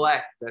coming to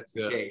collect. That's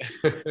the case.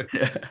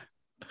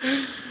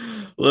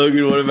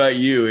 Logan, what about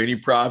you? Any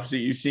props that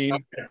you've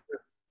seen?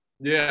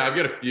 Yeah, I've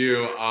got a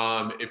few.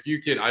 If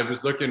you can, I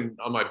was looking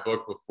on my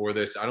book before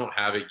this. I don't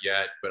have it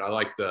yet, but I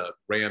like the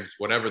Rams,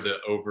 whatever the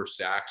over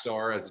sacks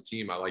are as a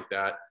team. I like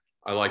that.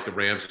 I like the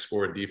Rams to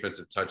score a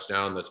defensive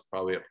touchdown. That's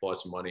probably a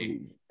plus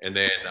money. And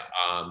then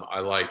I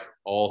like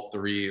all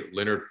three,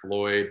 Leonard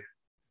Floyd,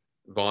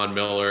 Von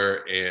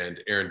Miller, and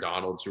Aaron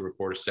Donald to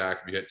record a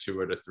sack. If you get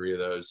 2 out of 3 of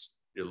those,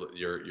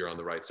 you're on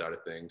the right side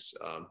of things.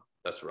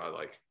 That's what I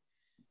like.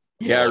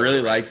 Yeah, I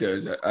really like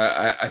those.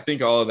 I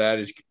think all of that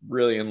is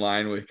really in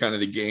line with kind of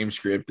the game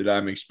script that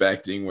I'm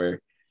expecting,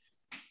 where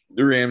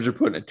the Rams are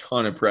putting a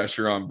ton of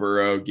pressure on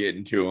Burrow,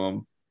 getting to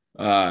him,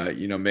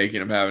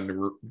 making him having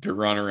to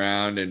run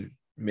around and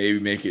maybe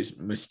make a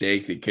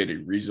mistake that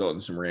could result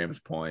in some Rams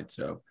points.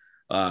 So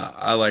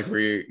I like where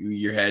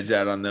your head's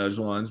at on those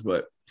ones,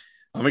 but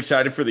I'm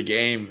excited for the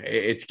game.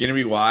 It's going to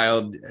be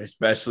wild,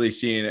 especially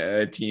seeing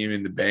a team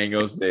in the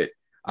Bengals that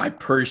I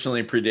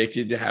personally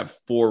predicted to have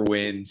 4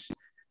 wins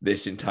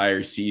this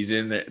entire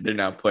season. They're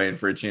now playing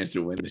for a chance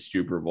to win the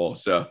Super Bowl.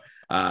 So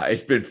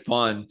it's been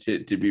fun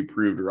to be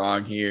proved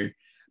wrong here.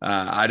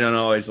 I don't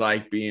always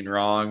like being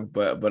wrong,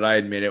 but I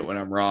admit it when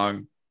I'm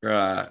wrong.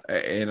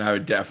 And I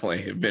would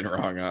definitely have been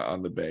wrong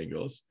on the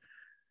Bengals.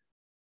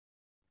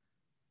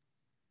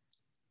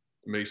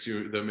 That makes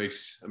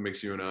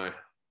you and I.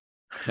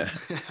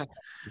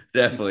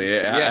 Definitely.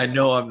 Yeah. I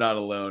know I'm not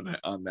alone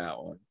on that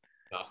one.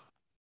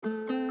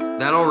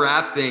 That'll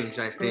wrap things,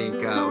 I think.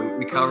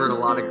 We covered a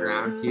lot of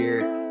ground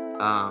here.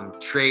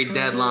 Trade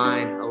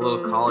deadline, a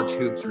little college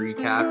hoops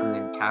recap, and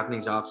then capping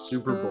things off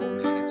Super Bowl,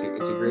 man. It's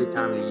a great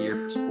time of the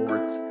year for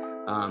sports.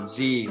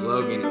 Z,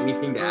 Logan,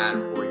 anything to add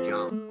before we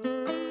jump?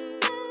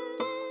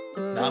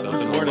 Not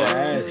much more to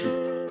add.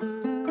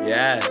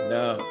 Yeah,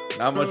 no,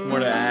 not much more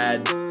to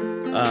add.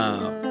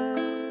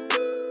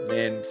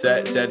 Man,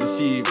 sad to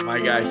see my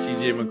guy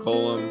CJ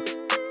McCollum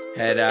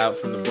head out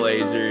from the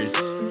Blazers.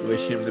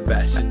 Wish him the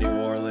best in New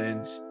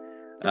Orleans.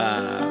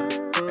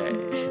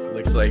 It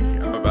looks like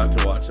I'm about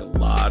to watch a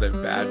lot of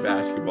bad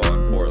basketball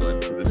in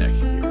Portland for the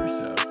next year or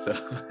so. So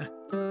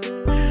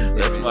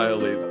that's my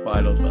only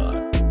final thought.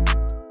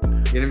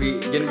 Gonna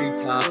be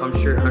tough. I'm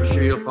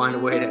sure you'll find a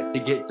way to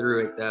get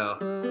through it though.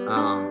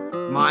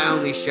 My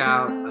only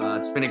shout,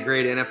 it's been a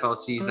great NFL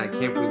season. I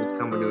can't believe it's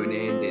coming to an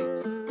end,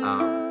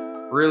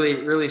 and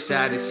really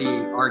sad to see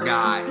our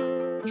guy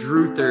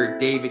Druther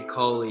David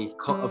Coley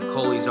of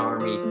Coley's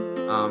Army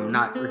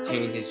not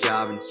retain his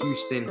job in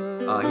Houston.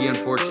 He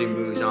unfortunately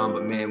moves on,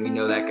 but man, we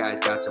know that guy's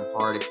got some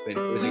heart. It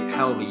was a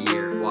hell of a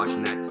year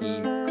watching that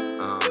team.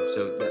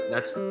 So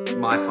that's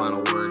my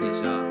final word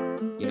is,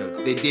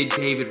 they did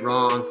David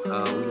wrong.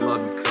 We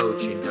love you,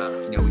 coach, and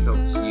we hope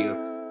to see you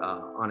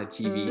on a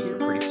TV here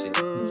pretty soon.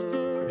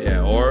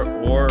 Yeah,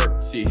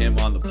 or see him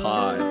on the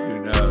pod. Who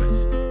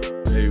knows?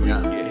 Maybe we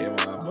can get him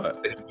on, but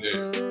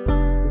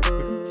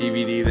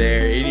TBD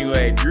there.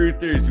 Anyway,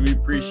 Druthers, we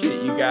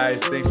appreciate you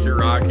guys. Thanks for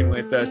rocking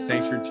with us.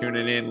 Thanks for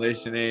tuning in,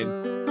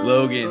 listening.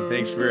 Logan,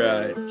 thanks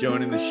for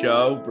joining the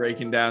show,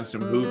 breaking down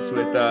some hoops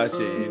with us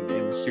in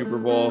the Super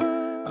Bowl.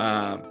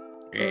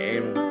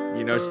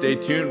 And stay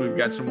tuned. We've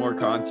got some more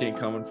content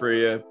coming for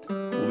you.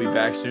 We'll be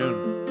back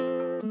soon.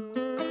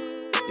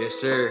 Yes,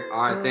 sir.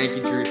 All right. Thank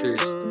you,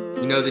 Druthers.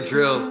 You know the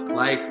drill.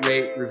 Like,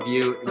 rate,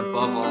 review, and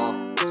above all,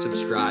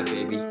 subscribe,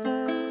 baby.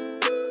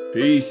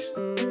 Peace.